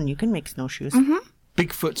show Alone. You can make snowshoes. Mm-hmm.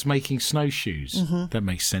 Bigfoot's making snowshoes. Mm-hmm. That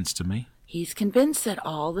makes sense to me. He's convinced that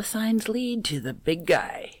all the signs lead to the big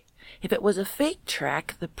guy. If it was a fake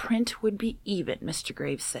track, the print would be even, Mr.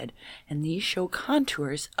 Graves said, and these show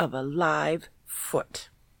contours of a live foot.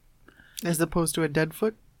 As opposed to a dead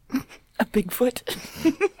foot? A big foot.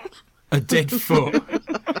 A dead foot.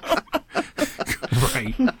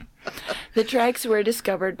 Right. The tracks were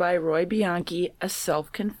discovered by Roy Bianchi, a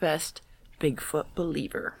self-confessed Bigfoot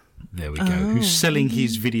believer. There we go. Who's selling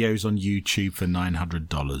his videos on YouTube for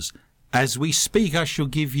 $900. As we speak, I shall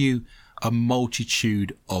give you a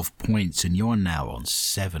multitude of points, and you're now on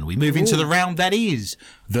 7. We move into the round that is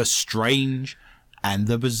the strange and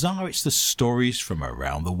the bizarre. It's the stories from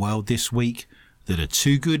around the world this week that are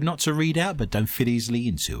too good not to read out, but don't fit easily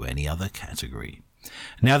into any other category.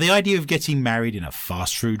 Now, the idea of getting married in a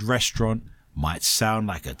fast food restaurant might sound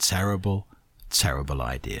like a terrible, terrible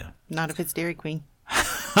idea. Not if it's Dairy Queen.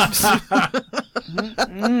 You're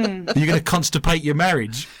going to constipate your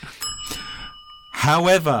marriage.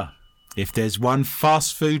 However, if there's one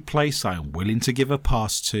fast food place I'm willing to give a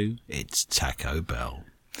pass to, it's Taco Bell.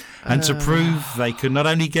 And to prove they can not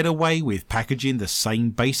only get away with packaging the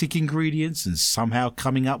same basic ingredients and somehow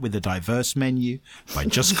coming up with a diverse menu by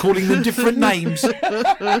just calling them different names,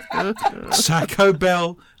 Taco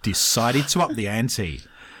Bell decided to up the ante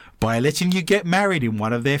by letting you get married in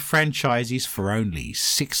one of their franchises for only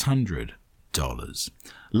 $600.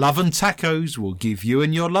 Love and Tacos will give you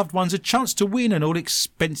and your loved ones a chance to win an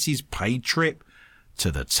all-expenses-paid trip to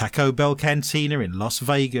the Taco Bell Cantina in Las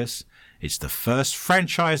Vegas. It's the first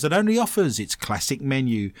franchise that only offers its classic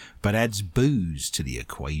menu but adds booze to the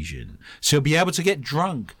equation. So you'll be able to get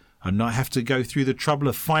drunk and not have to go through the trouble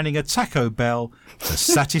of finding a Taco Bell that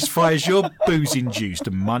satisfies your booze-induced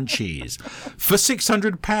munchies. For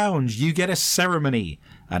 £600, you get a ceremony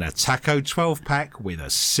and a taco 12-pack with a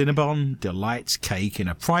Cinnabon Delights cake in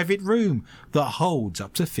a private room that holds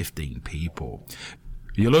up to 15 people.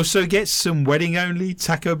 You'll also get some wedding-only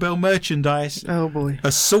Taco Bell merchandise. Oh, boy.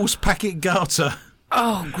 A sauce packet garter.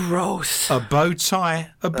 Oh, gross. A bow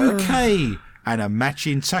tie, a bouquet, and a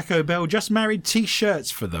matching Taco Bell just married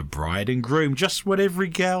t-shirts for the bride and groom. Just what every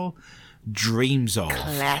girl dreams of.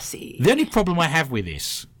 Classy. The only problem I have with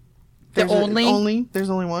this... There's only one?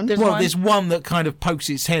 There's one that kind of pokes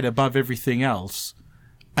its head above everything else.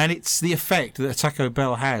 And it's the effect that a Taco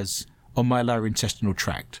Bell has on my lower intestinal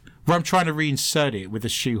tract, where I'm trying to reinsert it with a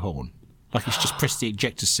shoehorn, like it's just pressed the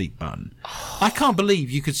ejector seat button. I can't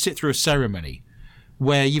believe you could sit through a ceremony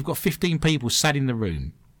where you've got 15 people sat in the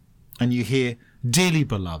room and you hear, "Dearly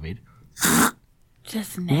beloved,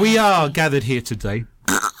 Just we are gathered here today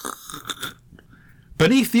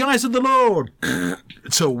beneath the eyes of the Lord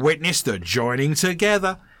to witness the joining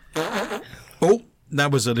together." Oh, that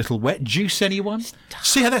was a little wet. Juice, anyone?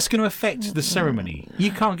 See how that's going to affect the ceremony.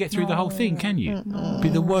 You can't get through the whole thing, can you? It'd be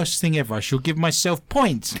the worst thing ever. I shall give myself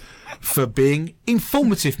points for being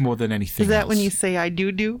informative more than anything Is that else. when you say I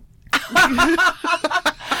do?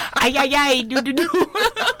 Ay, ay, ay, do.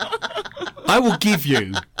 I will give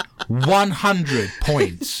you 100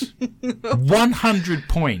 points. 100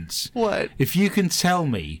 points. What? If you can tell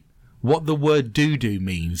me what the word doo-doo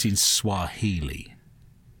means in Swahili.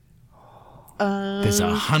 There's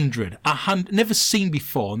 100, never seen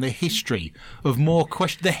before in the history of more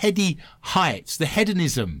questions. The heady heights, the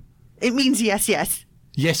hedonism. It means yes, yes.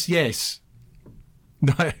 Yes, yes.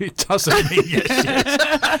 No, it doesn't mean yes,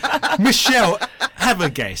 yes. Michelle, have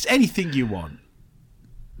a guess. Anything you want.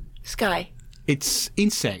 Sky. It's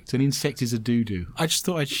insect. An insect is a doo-doo. I just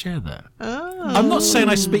thought I'd share that. Oh. I'm not saying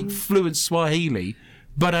I speak fluent Swahili,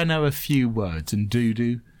 but I know a few words, and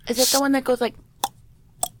doo-doo. Is it the one that goes like...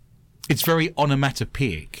 It's very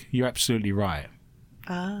onomatopoeic. You're absolutely right.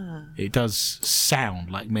 Ah. It does sound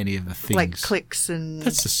like many of the things. Like clicks and...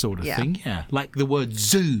 That's the sort of thing, yeah. Like the word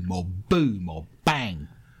zoom or boom or bang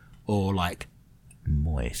or like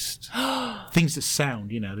moist. Things that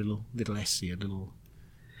sound, little essy, a little...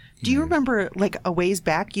 Do you remember, like, a ways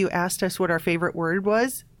back, you asked us what our favorite word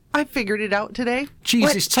was? I figured it out today.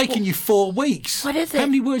 Jeez, it's taken you 4 weeks. What is it? How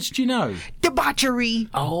many words do you know? Debauchery.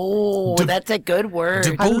 Oh, that's a good word.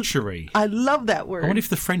 Debauchery. I love that word. I wonder if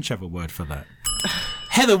the French have a word for that.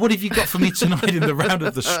 Heather, what have you got for me tonight in the round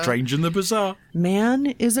of the strange and the bizarre? Man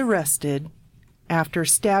is arrested after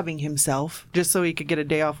stabbing himself just so he could get a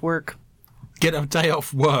day off work. Get a day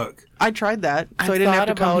off work. I tried that, so I've I didn't have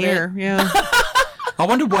to thought come about it. here. Yeah. I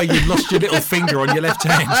wonder why you lost your little finger on your left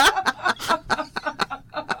hand.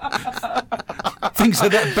 Things are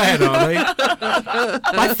that bad, are they?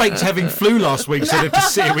 I faked having flu last week so I had to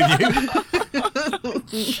sit here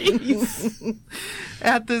with you.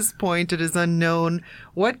 At this point, it is unknown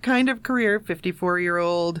what kind of career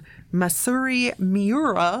 54-year-old Masuri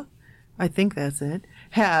Miura, I think that's it,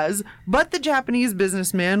 has, but the Japanese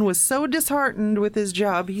businessman was so disheartened with his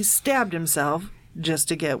job, he stabbed himself just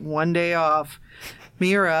to get one day off.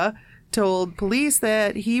 Miura told police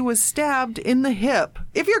that he was stabbed in the hip.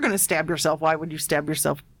 If you're going to stab yourself, why would you stab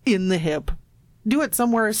yourself in the hip? Do it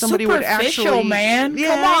somewhere somebody would Superficial, actually... man.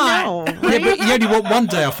 Yeah, Come on. I know, Yeah, right? but you only want one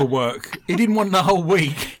day off of work. He didn't want the whole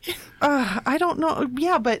week. I don't know.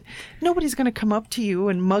 Yeah, but nobody's going to come up to you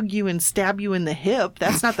and mug you and stab you in the hip.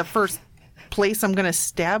 That's not the first place I'm going to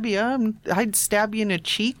stab you. I'd stab you in the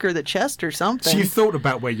cheek or the chest or something. So you thought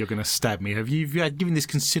about where you're going to stab me. Have you given this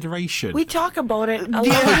consideration? We talk about it a lot.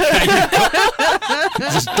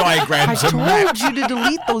 Just diagrams I and maps. told you to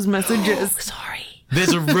delete those messages. Sorry.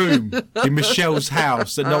 There's a room in Michelle's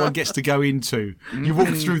house that no one gets to go into. You walk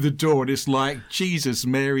through the door and it's like, Jesus,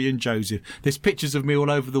 Mary and Joseph. There's pictures of me all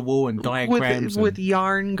over the wall and diagrams. With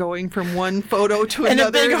yarn going from one photo to And a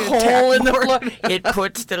another. big and hole in the tackboard. floor. It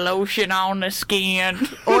puts the lotion on the skin.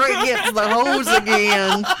 Or it gets the hose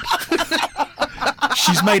again.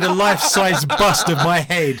 She's made a life-size bust of my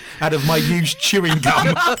head out of my used chewing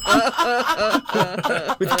gum.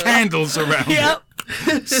 With candles around Yep.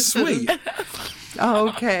 it. Sweet.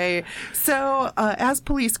 Okay. So, as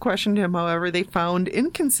police questioned him, however, they found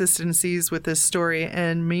inconsistencies with his story,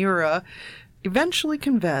 and Miura eventually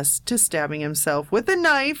confessed to stabbing himself with a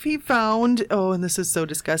knife he found, and this is so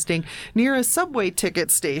disgusting, near a subway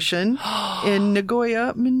ticket station in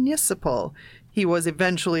Nagoya Municipal. He was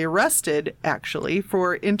eventually arrested, actually,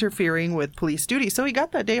 for interfering with police duty. So he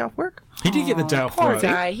got that day off work. He did get the day off Poor work.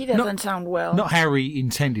 guy. He doesn't sound well. Not how he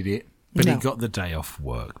intended it, but he No. got the day off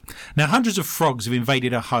work. Now, hundreds of frogs have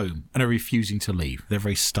invaded a home and are refusing to leave. They're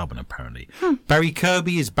very stubborn, apparently. Barry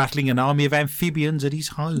Kirby is battling an army of amphibians at his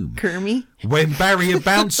home. Kermie? When Barry, a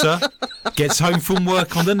bouncer, gets home from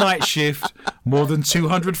work on the night shift, more than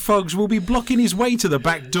 200 frogs will be blocking his way to the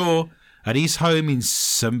back door at his home in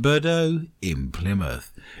Sumberdo in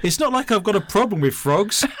Plymouth. It's not like I've got a problem with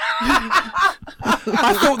frogs.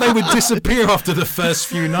 I thought they would disappear after the first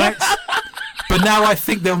few nights, but now I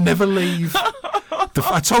think they'll never leave.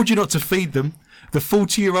 I told you not to feed them. The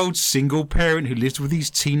 40-year-old single parent who lives with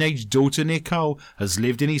his teenage daughter Nicole has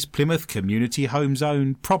lived in his Plymouth Community Homes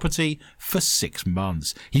owned property for 6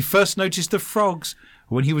 months. He first noticed the frogs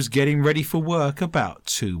when he was getting ready for work about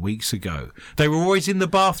 2 weeks ago. They were always in the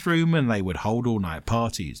bathroom and they would hold all-night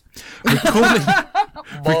parties.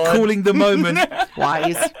 Recalling the moment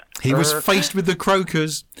Wise. he was faced with the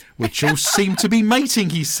croakers, which all seemed to be mating,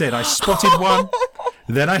 he said. I spotted one,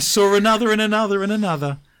 then I saw another and another and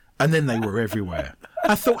another, and then they were everywhere.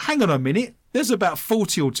 I thought, hang on a minute, there's about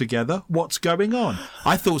 40 altogether. What's going on?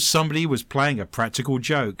 I thought somebody was playing a practical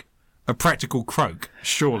joke. A practical croak,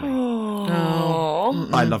 surely.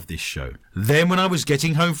 I love this show. Then when I was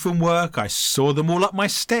getting home from work, I saw them all up my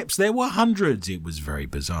steps. There were hundreds. It was very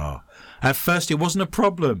bizarre. At first it wasn't a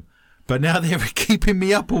problem, but now they were keeping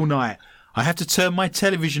me up all night. I have to turn my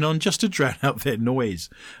television on just to drown out their noise.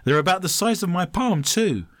 They're about the size of my palm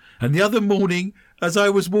too. And the other morning, as I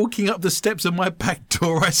was walking up the steps of my back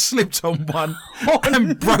door, I slipped on one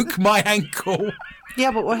and broke my ankle.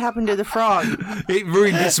 Yeah, but what happened to the frog? It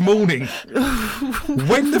ruined its morning.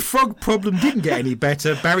 When the frog problem didn't get any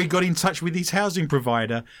better, Barry got in touch with his housing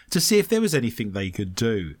provider to see if there was anything they could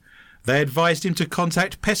do. They advised him to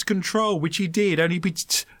contact pest control, which he did, only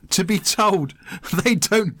to be told they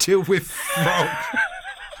don't deal with frogs.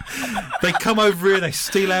 They come over here, they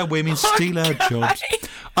steal our women, steal our jobs.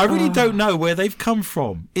 I really don't know where they've come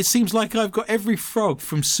from. It seems like I've got every frog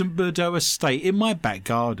from St. Bordeaux Estate in my back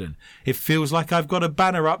garden. It feels like I've got a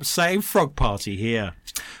banner up saying frog party here,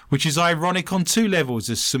 which is ironic on 2 levels,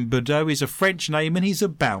 as St. Bordeaux is a French name and he's a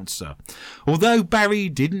bouncer. Although Barry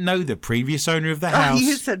didn't know the previous owner of the house.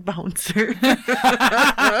 You said bouncer.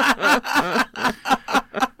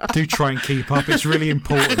 Do try and keep up. It's really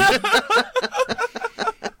important.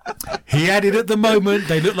 He added, at the moment,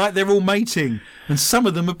 they look like they're all mating, and some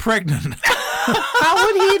of them are pregnant. How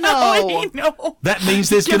would he know? No. That means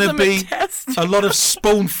there's Give going to them a be test. a lot of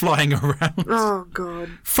spawn flying around. Oh, God.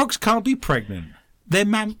 Frogs can't be pregnant. They're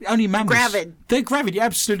only mammals. Gravid. They're gravid. You're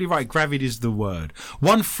absolutely right. Gravid is the word.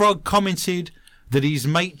 One frog commented that his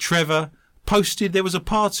mate Trevor posted there was a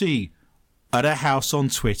party at a house on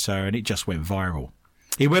Twitter, and it just went viral.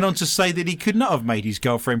 He went on to say that he could not have made his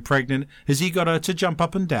girlfriend pregnant as he got her to jump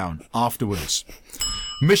up and down afterwards.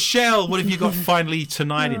 Michelle, what have you got finally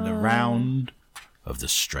tonight in the round of the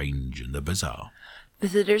strange and the bizarre?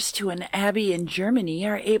 Visitors to an abbey in Germany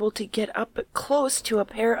are able to get up close to a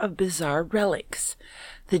pair of bizarre relics,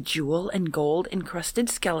 the jewel and gold encrusted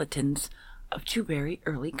skeletons of two very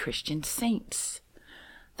early Christian saints.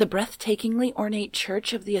 The breathtakingly ornate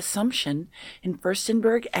Church of the Assumption in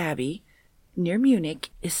Fürstenberg Abbey, near Munich,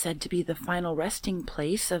 is said to be the final resting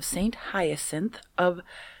place of Saint Hyacinth of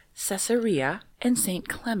Caesarea and Saint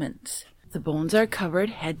Clemens. The bones are covered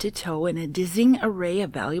head to toe in a dizzying array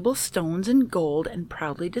of valuable stones and gold and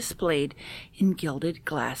proudly displayed in gilded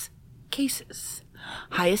glass cases.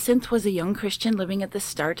 Hyacinth was a young Christian living at the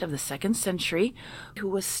start of the 2nd century who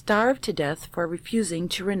was starved to death for refusing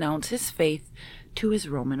to renounce his faith to his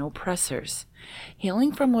Roman oppressors.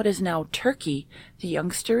 Hailing from what is now Turkey, the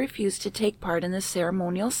youngster refused to take part in the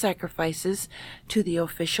ceremonial sacrifices to the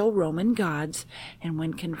official Roman gods, and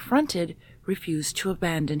when confronted, refused to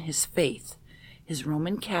abandon his faith. His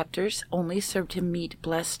Roman captors only served him meat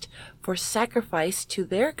blessed for sacrifice to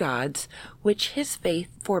their gods, which his faith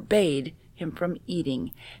forbade him from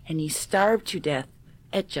eating, and he starved to death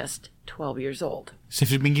at just 12 years old. So if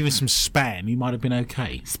he'd been given some spam, he might have been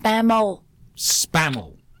okay. Spammel.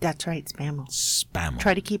 Spammel. That's right, Spammel. Spammel.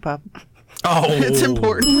 Try to keep up. Oh. It's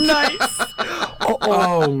important. Nice.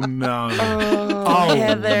 Oh, no. Oh,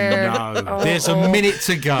 Heather. no. There's a minute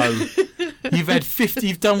to go.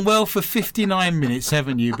 You've done well for 59 minutes,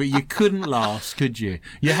 haven't you? But you couldn't last, could you?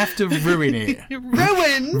 You have to ruin it.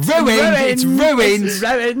 Ruined. It's ruined. It's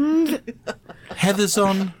ruined. Heather's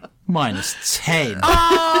on -10.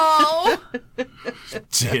 Oh.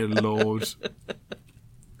 Dear Lord.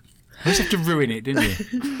 You just have to ruin it, didn't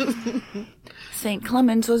you? St.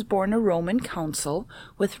 Clemens was born a Roman consul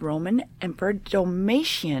with Roman Emperor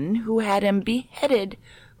Domitian, who had him beheaded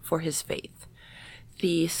for his faith.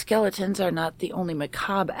 The skeletons are not the only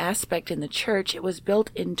macabre aspect in the church. It was built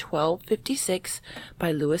in 1256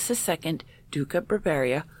 by Louis II, Duke of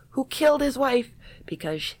Bavaria, who killed his wife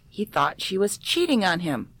because he thought she was cheating on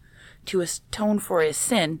him. To atone for his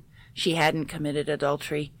sin, she hadn't committed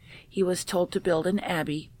adultery. He was told to build an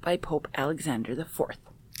abbey by Pope Alexander IV.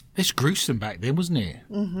 It's gruesome back then, wasn't it?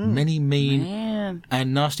 Mm-hmm. Many mean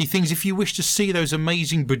and nasty things. If you wish to see those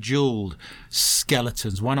amazing bejeweled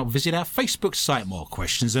skeletons, why not visit our Facebook site, More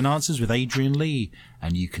Questions and Answers with Adrian Lee,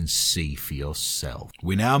 and you can see for yourself.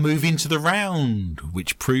 We now move into the round,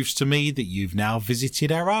 which proves to me that you've now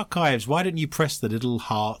visited our archives. Why don't you press the little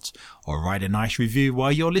heart or write a nice review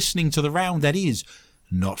while you're listening to the round that is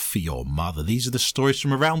Not For Your Mother. These are the stories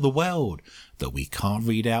from around the world that we can't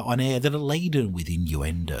read out on air, that are laden with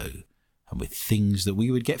innuendo and with things that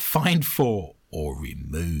we would get fined for or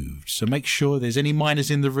removed. So make sure there's any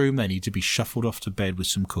minors in the room, they need to be shuffled off to bed with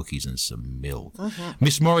some cookies and some milk.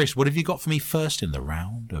 Miss Morris, what have you got for me first in the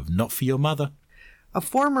round of Not For Your Mother? A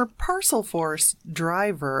former Parcel Force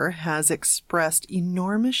driver has expressed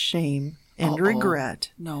enormous shame and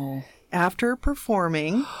regret No. after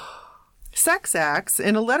performing sex acts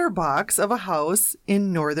in a letterbox of a house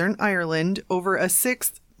in Northern Ireland over a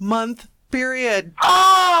 6-month period.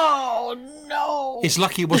 Oh, no. It's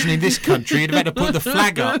lucky it wasn't in this country. You'd have had to put the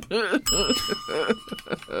flag up.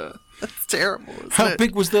 That's terrible, isn't How it?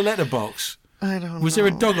 big was the letterbox? I don't know. Was there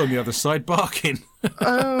a dog on the other side barking?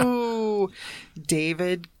 Oh,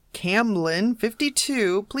 David Camblin,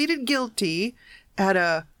 52, pleaded guilty at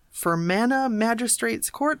a Fermanagh Magistrates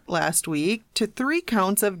Court last week to 3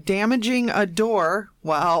 counts of damaging a door.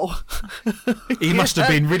 Wow. He must have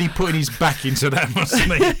been really putting his back into that,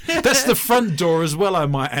 mustn't he? That's the front door as well, I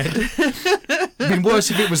might add. It'd been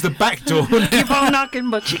worse if it was the back door. Keep on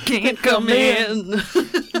knocking, but you can't come in.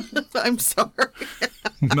 I'm sorry.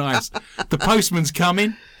 Nice. The postman's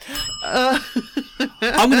coming. I'm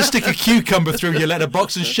going to stick a cucumber through your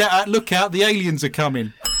letterbox and shout out, look out, the aliens are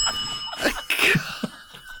coming.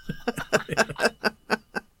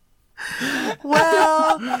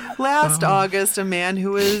 Well, last August, a man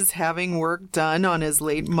who was having work done on his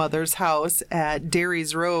late mother's house at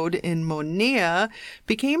Derry's Road in Monea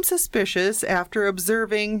became suspicious after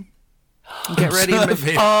observing Get ready,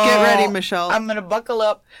 Observing. get ready, Michelle. I'm going to buckle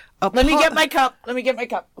up. Let me get my cup.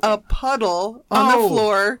 A puddle on the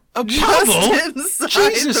floor. A just puddle? inside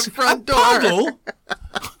Jesus, the front a door. puddle?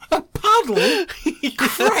 A puddle?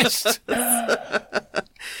 Christ.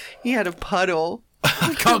 He had a puddle.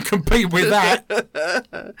 I can't compete with that.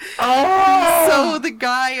 So the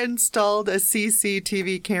guy installed a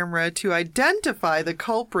CCTV camera to identify the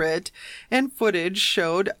culprit, and footage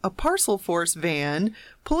showed a parcel force van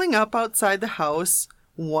pulling up outside the house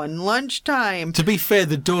one lunchtime. To be fair,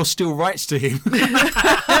 the door still writes to him.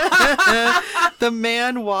 The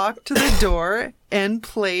man walked to the door and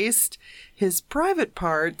placed his private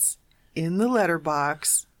parts in the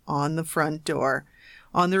letterbox on the front door.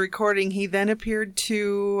 On the recording, he then appeared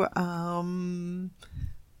to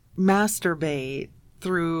masturbate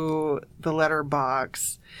through the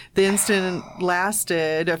letterbox. The incident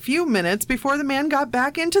lasted a few minutes before the man got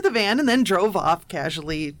back into the van and then drove off,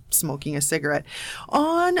 casually smoking a cigarette.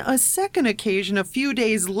 On a second occasion, a few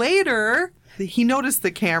days later, he noticed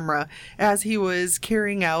the camera as he was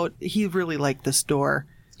carrying out. He really liked this door.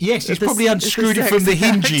 Yes, he's probably unscrewed it from the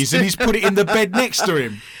hinges and he's put it in the bed next to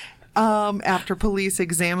him. After police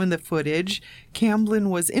examined the footage, Camblin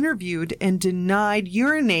was interviewed and denied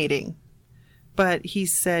urinating, but he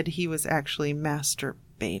said he was actually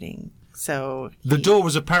masturbating. So The door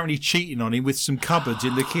was apparently cheating on him with some cupboards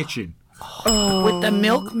in the kitchen. With the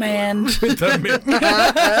milkman. The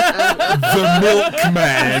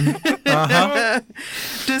milkman. Uh-huh.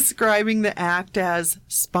 describing the act as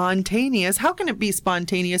spontaneous. How can it be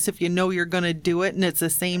spontaneous if you know you're going to do it and it's the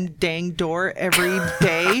same dang door every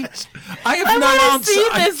day? I have no answer. See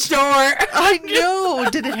this door. I know.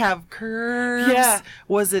 Did it have curves? Yeah.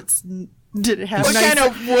 Was it? Did it have What nice? kind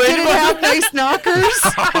of wood Did it was have nice knockers?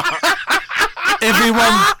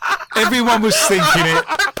 Everyone was thinking it,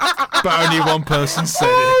 but only one person said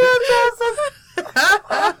it.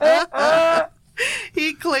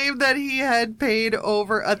 He claimed that he had paid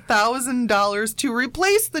over $1,000 to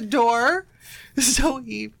replace the door, so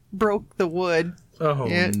he broke the wood. Oh,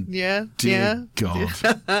 Yeah. dear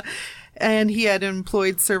God. And he had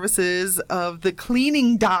employed services of the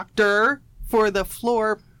cleaning doctor for the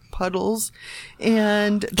floor puddles.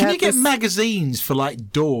 And Can you get magazines for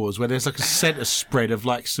like doors where there's like a centre spread of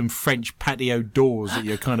like some French patio doors that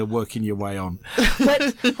you're kind of working your way on?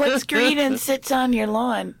 What's green and sits on your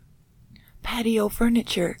lawn? Patio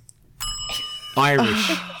furniture.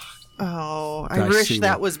 Irish. Oh, I I wish see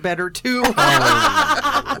that what- was better too.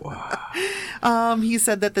 He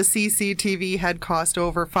said that the CCTV had cost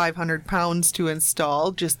over £500 to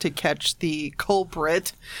install just to catch the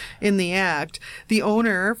culprit in the act. The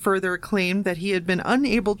owner further claimed that he had been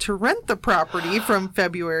unable to rent the property from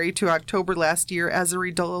February to October last year as a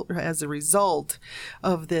result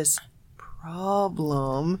of this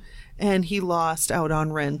problem. And he lost out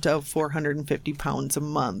on rent of £450 a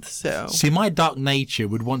month. So See, my dark nature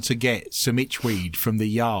would want to get some itchweed from the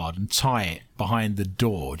yard and tie it behind the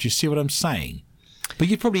door. Do you see what I'm saying? But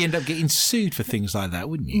you'd probably end up getting sued for things like that,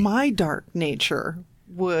 wouldn't you? my dark nature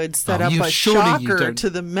would set Oh, up you- a surely you shocker don't- to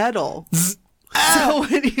the metal. So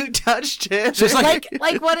when you touched it, So it's like,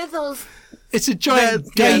 Like what are those it's a giant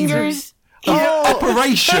That- game fingers?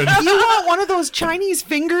 operation. you want one of those Chinese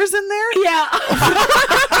fingers in there? Yeah.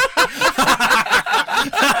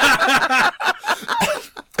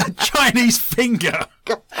 A Chinese finger.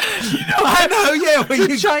 I know, yeah. When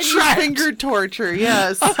you Chinese trapped. finger torture,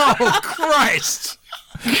 yes. Oh, Christ.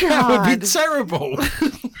 That would be God. terrible.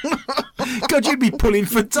 God, you'd be pulling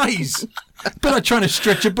for days. But I'm trying to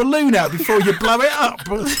stretch a balloon out before you blow it up.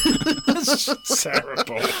 That's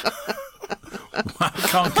terrible. I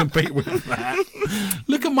can't compete with that.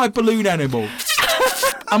 Look at my balloon animal.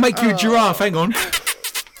 I'll make you a giraffe. Hang on.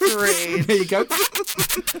 Great. There you go.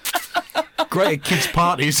 Great at kids'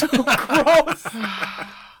 parties.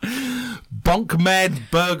 Bonk mad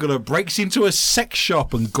burglar breaks into a sex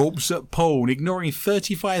shop and gulps at porn, ignoring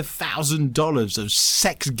 $35,000 of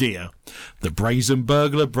sex gear. The brazen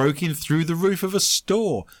burglar broke in through the roof of a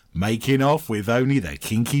store, making off with only the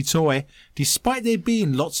kinky toy, despite there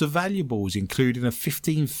being lots of valuables, including a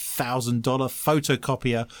 $15,000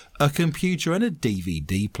 photocopier, a computer and a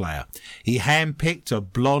DVD player. He handpicked a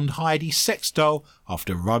blonde Heidi sex doll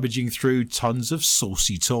after rummaging through tons of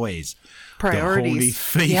saucy toys. Priorities. The horny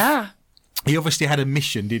thief. Yeah. He obviously had a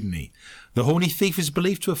mission, didn't he? The horny thief is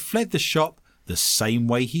believed to have fled the shop the same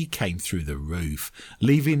way he came through the roof,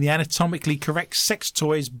 leaving the anatomically correct sex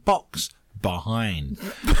toys box behind.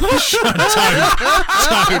 Don't go.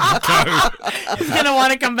 He's going to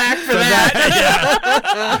want to come back for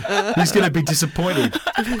that. Yeah. He's going to be disappointed.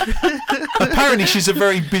 Apparently, she's a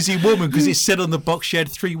very busy woman because it said on the box she had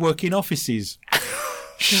 3 working offices.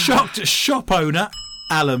 Shocked shop owner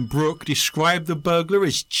Alan Brooke described the burglar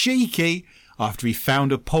as cheeky after he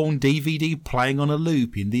found a porn DVD playing on a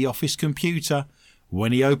loop in the office computer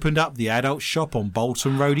when he opened up the adult shop on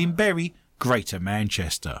Bolton Road in Bury, Greater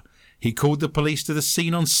Manchester. He called the police to the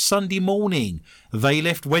scene on Sunday morning. They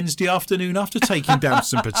left Wednesday afternoon after taking down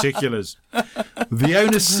some particulars. The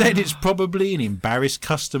owner said it's probably an embarrassed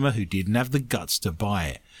customer who didn't have the guts to buy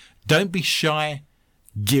it. Don't be shy.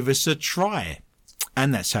 Give us a try.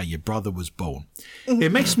 And that's how your brother was born.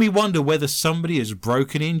 It makes me wonder whether somebody has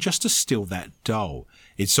broken in just to steal that doll.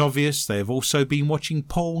 It's obvious they have also been watching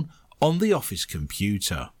porn on the office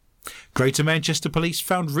computer. Greater Manchester Police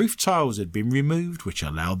found roof tiles had been removed, which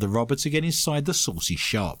allowed the robber to get inside the saucy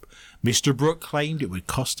shop. Mr. Brooke claimed it would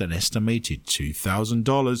cost an estimated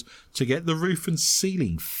 $2,000 to get the roof and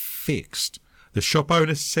ceiling fixed. The shop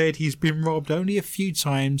owner said he's been robbed only a few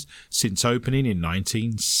times since opening in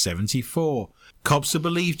 1974. Cops are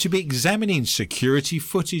believed to be examining security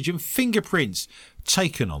footage and fingerprints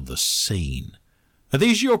taken on the scene. Are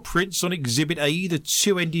these your prints on Exhibit A, the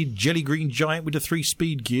 2-ended jelly green giant with the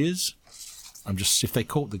 3-speed gears? If they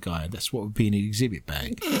caught the guy, that's what would be in an exhibit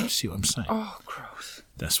bag. See what I'm saying? Oh, gross.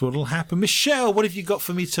 That's what'll happen. Michelle, what have you got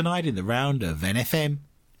for me tonight in the round of NFM?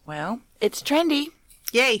 Well, it's trendy.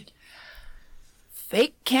 Yay.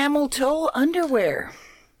 Fake camel toe underwear.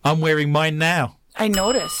 I'm wearing mine now. I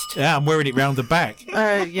noticed. Yeah, I'm wearing it round the back.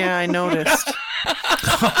 Yeah, I noticed.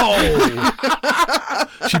 Oh!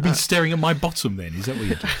 She'd been staring at my bottom then, is that what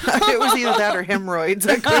you're doing? It was either that or hemorrhoids.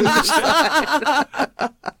 I couldn't decide.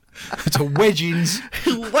 It's a wedgings.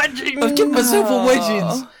 Wedgings. I've given myself a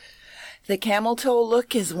wedgings. The camel toe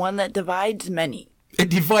look is one that divides many. It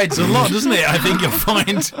divides a lot, doesn't it? I think you'll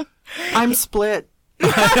find. I'm split. Do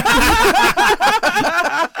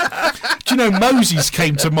you know Moses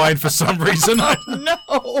came to mind for some reason?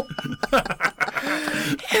 No.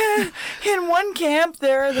 In one camp,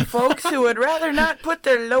 there are the folks who would rather not put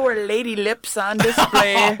their lower lady lips on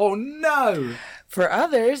display. Oh, no. For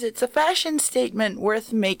others, it's a fashion statement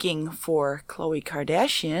worth making. For Khloe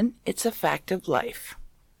Kardashian, it's a fact of life.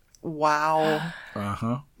 Wow.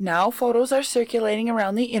 Uh-huh. Now photos are circulating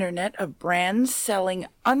around the internet of brands selling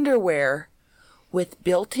underwear with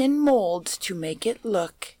built-in molds to make it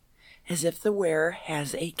look as if the wearer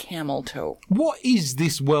has a camel toe. What is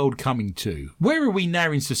this world coming to? Where are we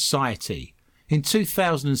now in society in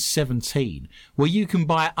 2017 where you can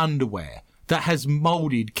buy underwear that has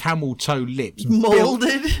moulded camel toe lips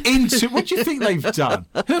Moulded? built into? What do you think they've done?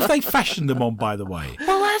 Who have they fashioned them on, by the way? The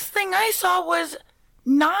last thing I saw was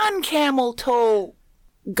non-camel toe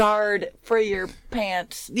guard for your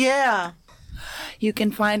pants. Yeah. You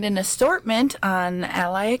can find an assortment on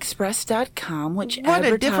AliExpress.com, which What,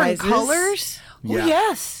 advertises... in different colors? Oh, Yeah.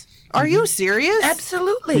 yes. Are you serious?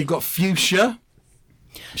 Absolutely. You've got fuchsia,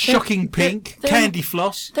 shocking pink, they're- candy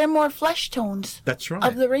floss. They're more flesh tones That's right.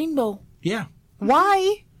 of the rainbow. Yeah.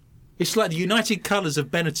 Why? It's like the United Colours of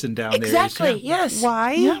Benetton down Exactly, there. yes.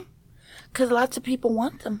 Why? Yeah. Because lots of people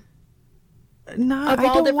want them. No, Of I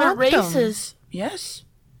all don't different want them. races. Yes.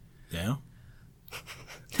 Yeah.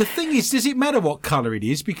 The thing is, does it matter what colour it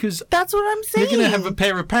is? Because That's what I'm saying. you're going to have a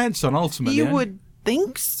pair of pants on ultimately. You aren't would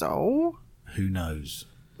think so. Who knows?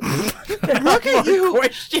 Look at you.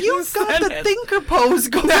 You've got the thinker pose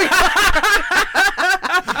going.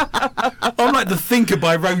 I'm like the Thinker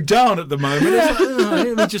by Rodin at the moment.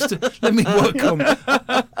 It's like, let me work on.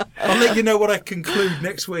 I'll let you know what I conclude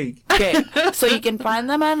next week. Okay. So you can find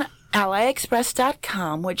them on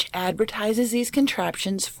AliExpress.com, which advertises these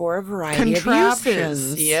contraptions for a variety of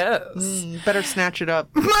uses. Yes. Better snatch it up.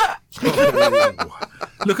 Look,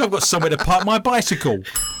 I've got somewhere to park my bicycle.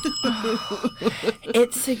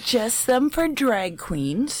 It suggests them for drag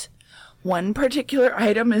queens. One particular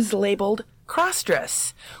item is labeled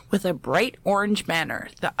crossdress with a bright orange banner.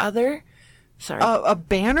 The other, A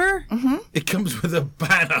banner? It comes with a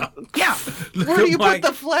banner. yeah. Look Where do at you my- put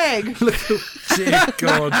the flag? Look, dear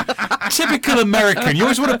God. Typical American. You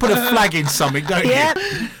always want to put a flag in something, don't Yeah.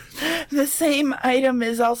 you? The same item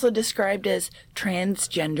is also described as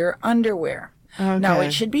transgender underwear. Now, Okay.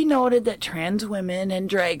 it should be noted that trans women and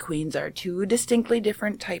drag queens are two distinctly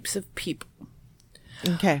different types of people.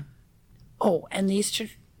 Okay. Oh, and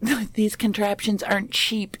these contraptions aren't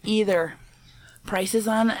cheap either. Prices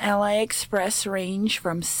on AliExpress range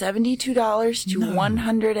from $72 to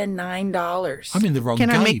 $109. I'm in the wrong Can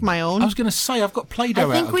game. I make my own? I was going to say, I've got Play-Doh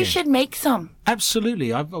I think out we again. should make some.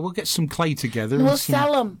 Absolutely. We'll get some clay together. We'll and some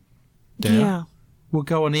sell them. down. Yeah. We'll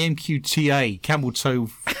go on the MQTA, cameltoe.com.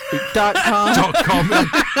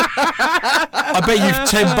 I bet you've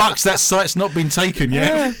 $10. That site's not been taken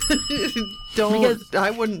yet.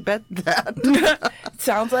 I wouldn't bet that.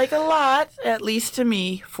 Sounds like a lot, at least to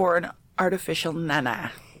me, for an artificial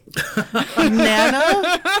nana.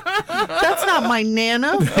 Nana? That's not my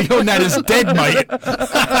Nana. Your nana's dead, mate.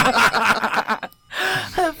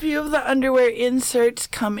 A few of the underwear inserts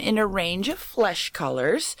come in a range of flesh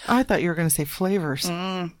colors. I thought you were going to say flavors.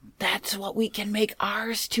 That's what we can make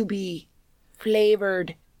ours to be.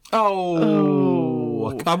 Flavored.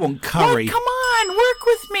 Oh. I want curry. Come on, work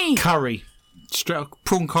with me. Curry.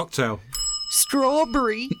 Prawn cocktail.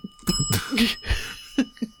 Strawberry.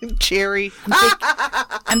 Cherry.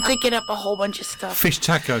 I'm thinking up a whole bunch of stuff. Fish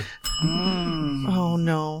taco. Oh,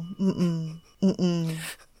 no.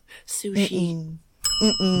 Sushi.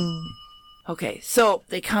 Okay, so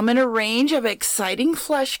they come in a range of exciting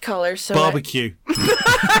flesh colors. So Barbecue.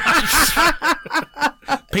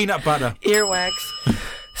 Peanut butter. Earwax.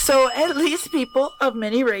 So at least people of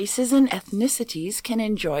many races and ethnicities can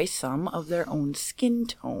enjoy some of their own skin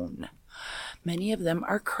tone. Many of them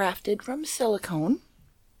are crafted from silicone.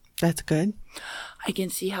 That's good. I can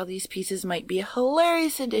see how these pieces might be a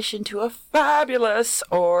hilarious addition to a fabulous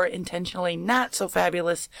or intentionally not so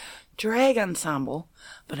fabulous drag ensemble.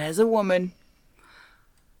 But as a woman,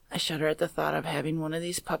 I shudder at the thought of having one of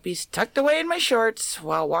these puppies tucked away in my shorts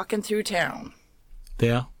while walking through town.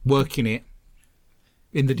 There, working it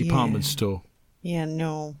in the department store. Yeah,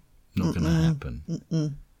 no. Not going to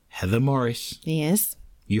happen. Heather Morris, Yes.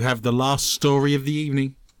 you have the last story of the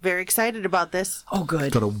evening. Very excited about this. Oh,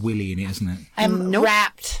 good. Got a willy in it, hasn't it? I'm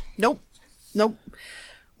wrapped. Nope.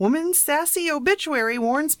 Woman's sassy obituary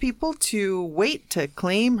warns people to wait to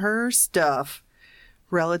claim her stuff.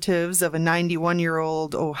 Relatives of a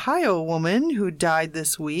 91-year-old Ohio woman who died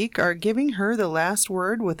this week are giving her the last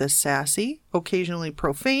word with a sassy, occasionally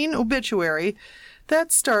profane obituary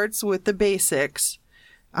that starts with the basics.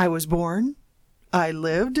 I was born. I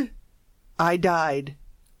lived. I died.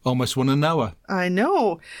 Almost want to know her. I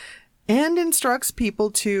know. And instructs people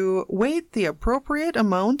to wait the appropriate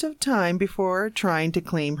amount of time before trying to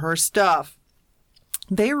claim her stuff.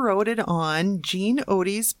 They wrote it on Jean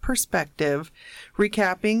Odie's perspective,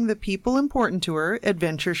 recapping the people important to her,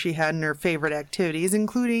 adventures she had in her favorite activities,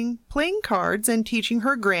 including playing cards and teaching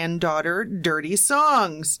her granddaughter dirty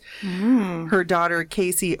songs. Her daughter,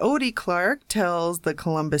 Casey Odie Clark, tells the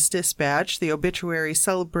Columbus Dispatch the obituary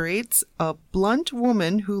celebrates a blunt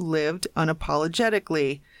woman who lived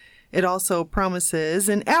unapologetically. It also promises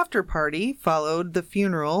an after-party followed the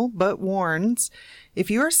funeral, but warns, if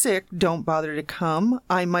you are sick, don't bother to come.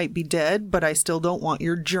 I might be dead, but I still don't want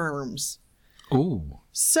your germs. Ooh.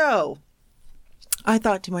 So, I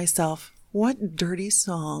thought to myself, what dirty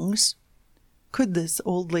songs could this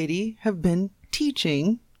old lady have been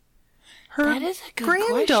teaching her That is a good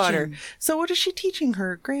granddaughter? question. So what is she teaching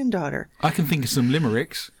her granddaughter? I can think of some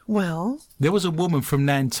limericks. Well, There was a woman from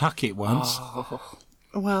Nantucket once.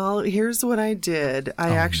 here's what I did. I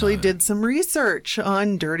actually did some research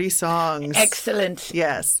on dirty songs. Excellent.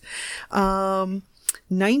 Yes.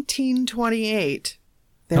 1928.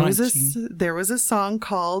 There was a song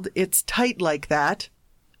called It's Tight Like That.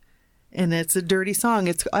 And it's a dirty song.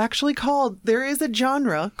 It's actually there is a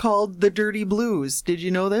genre called the dirty blues. Did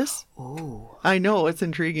you know this? Oh. I know, it's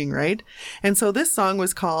intriguing, right? And so this song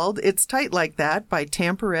was called It's Tight Like That by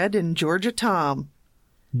Tampa Red and Georgia Tom.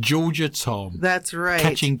 Georgia Tom. That's right.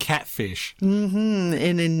 Catching catfish. And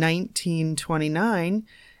in 1929,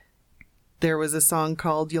 there was a song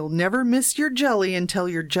called You'll Never Miss Your Jelly Until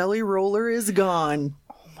Your Jelly Roller Is Gone.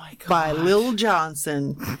 Oh, my God. By Lil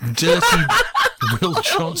Johnson. Dirty Will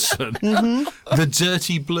Johnson. The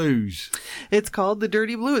Dirty Blues. It's called The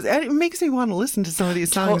Dirty Blues. And it makes me want to listen to some of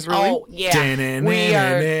these songs, really. Oh, yeah. We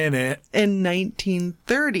are... In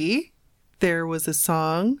 1930, there was a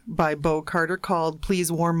song by Bo Carter called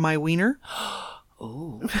Please Warm My Wiener.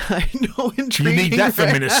 Oh. I know, You intriguing. need that for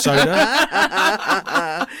right?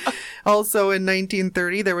 Minnesota. Also in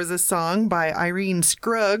 1930, there was a song by Irene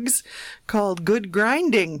Scruggs called Good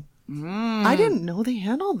Grinding. I didn't know they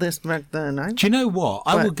had all this back then. Do you know what?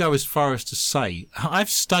 I What? will go as far as to say I've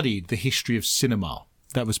studied the history of cinema.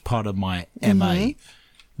 That was part of my MA.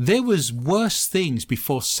 there was worse things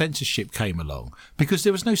before censorship came along because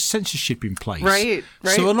there was no censorship in place. Right.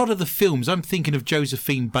 So a lot of the films, I'm thinking of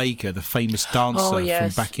Josephine Baker, the famous dancer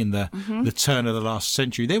yes. from back in the turn of the last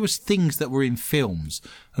century. There was things that were in films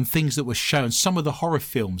and things that were shown. Some of the horror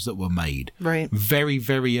films that were made very,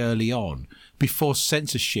 very early on before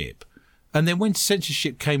censorship. And then when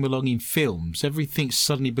censorship came along in films, everything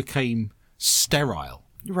suddenly became sterile.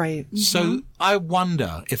 Right. So I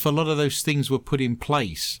wonder if a lot of those things were put in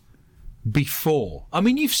place before. I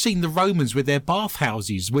mean, you've seen the Romans with their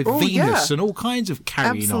bathhouses with Venus and all kinds of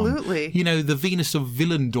carrying on. Absolutely. You know, the Venus of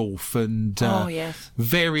Willendorf and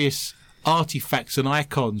various artifacts and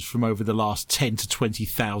icons from over the last 10 to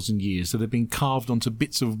 20,000 years that have been carved onto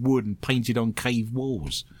bits of wood and painted on cave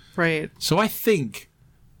walls. Right. So I think,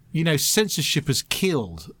 you know, censorship has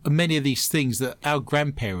killed many of these things that our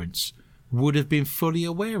grandparents would have been fully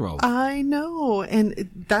aware of. I know. And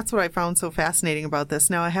that's what I found so fascinating about this.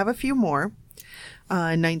 Now, I have a few more.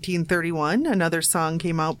 In 1931, another song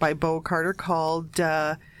came out by Bo Carter called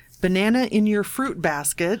Banana in Your Fruit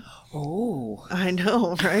Basket. Oh. I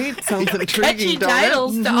know, right? Sounds Catchy intriguing,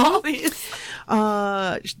 titles to all these.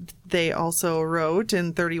 They also wrote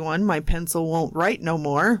in 31, My Pencil Won't Write No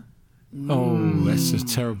More. Oh, that's a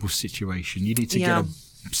terrible situation. You need to get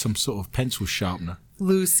some sort of pencil sharpener.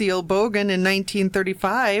 Lucille Bogan in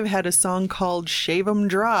 1935 had a song called Shave 'Em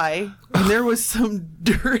Dry, and there was some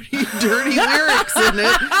dirty lyrics in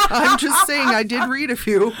it. I'm just saying, I did read a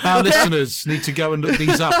few. Our listeners need to go and look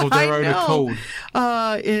these up of their own accord.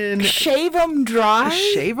 Shave 'em dry?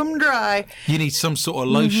 Shave 'em dry. You need some sort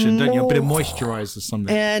of lotion, don't you? A bit of moisturizer or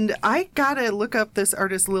something. And I gotta look up this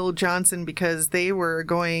artist Lil Johnson because they were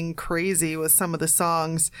going crazy with some of the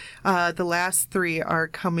songs. The last three are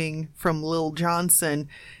coming from Lil Johnson.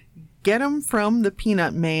 Get 'em from the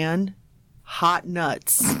Peanut Man, Hot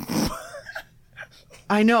Nuts.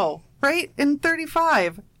 I know, right? In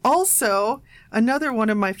 35. Also, another one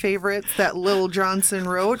of my favorites that Lil Johnson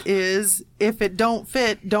wrote is If It Don't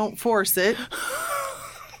Fit, Don't Force It.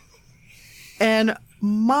 And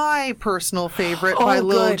my personal favorite by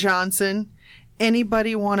Lil Johnson,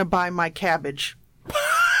 Anybody Want to Buy My Cabbage?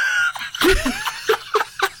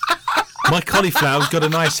 My cauliflower's got a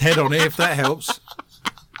nice head on it, if that helps.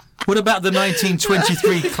 What about the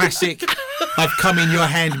 1923 classic, I've Come in Your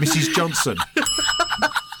Hand, Mrs. Johnson?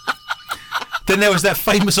 Then there was that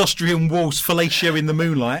famous Austrian waltz, Fellatio in the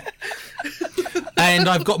Moonlight. And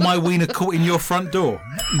I've got my wiener caught in your front door.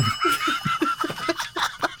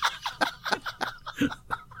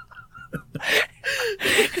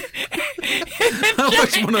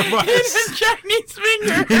 Which one of us? In a Chinese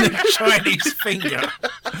finger. In a Chinese finger.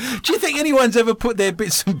 Do you think anyone's ever put their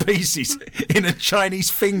bits and pieces in a Chinese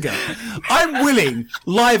finger? I'm willing,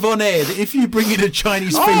 live on air, that if you bring in a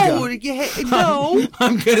Chinese finger... No.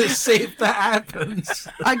 I'm going to see if that happens.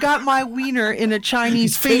 I got my wiener in a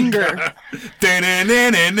Chinese finger.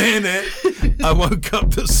 I woke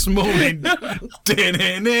up this morning.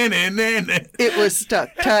 It was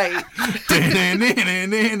stuck tight.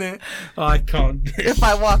 I can't. If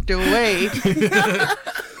I walked away,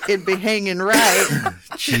 it'd be hanging right.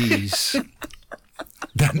 Jeez.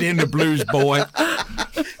 Down in the blues, boy.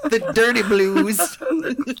 The dirty blues.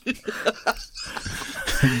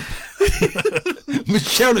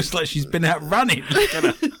 Michelle looks like she's been out running. Look at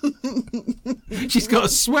her. She's got a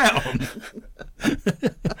sweat on.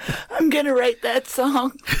 I'm going to write that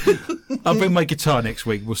song. I'll bring my guitar next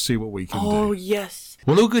week. We'll see what we can do. Oh, yes.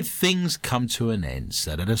 Well, all good things come to an end,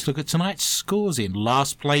 so let us look at tonight's scores. In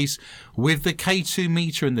last place with the K2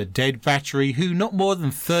 meter and the dead battery, who not more than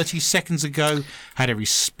 30 seconds ago had a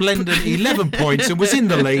resplendent 11 points and was in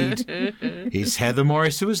the lead, is Heather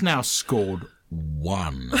Morris, who has now scored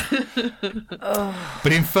 1.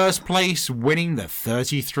 But in first place, winning the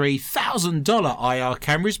 $33,000 IR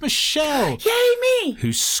camera is Michelle. Yay, me!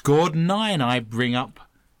 Who scored 9. I bring up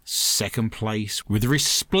second place with a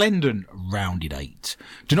resplendent rounded 8.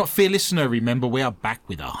 Do not fear, listener. Remember, we are back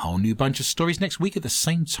with a whole new bunch of stories next week at the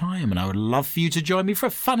same time, and I would love for you to join me for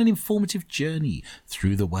a fun and informative journey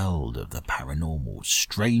through the world of the paranormal,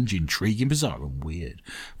 strange, intriguing, bizarre, and weird.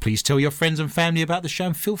 Please tell your friends and family about the show,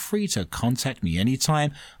 and feel free to contact me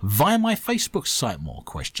anytime via my Facebook site, More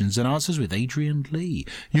Questions and Answers with Adrian Lee.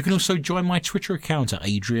 You can also join my Twitter account at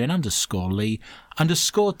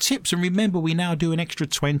Adrian_Lee_tips, and remember, we now do an extra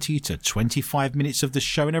 20 to 25 minutes of the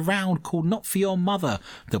show in a round called Not For Your Mother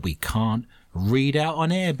that we can't read out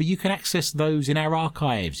on air, but you can access those in our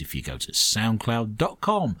archives if you go to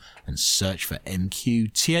soundcloud.com and search for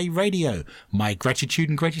MQTA Radio. My gratitude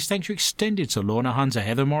and greatest thanks are extended to Lorna Hunter,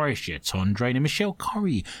 Heather Morris, Tom Drain and Michelle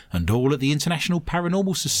Corrie, and all at the International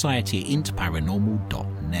Paranormal Society at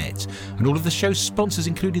interparanormal.net. net, and all of the show's sponsors,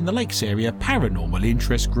 including the Lakes Area Paranormal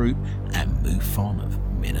Interest Group and MUFON of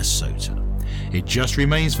Minnesota. It just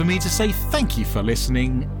remains for me to say thank you for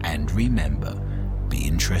listening, and remember, be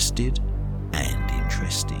interested and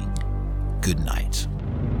interesting. Good night.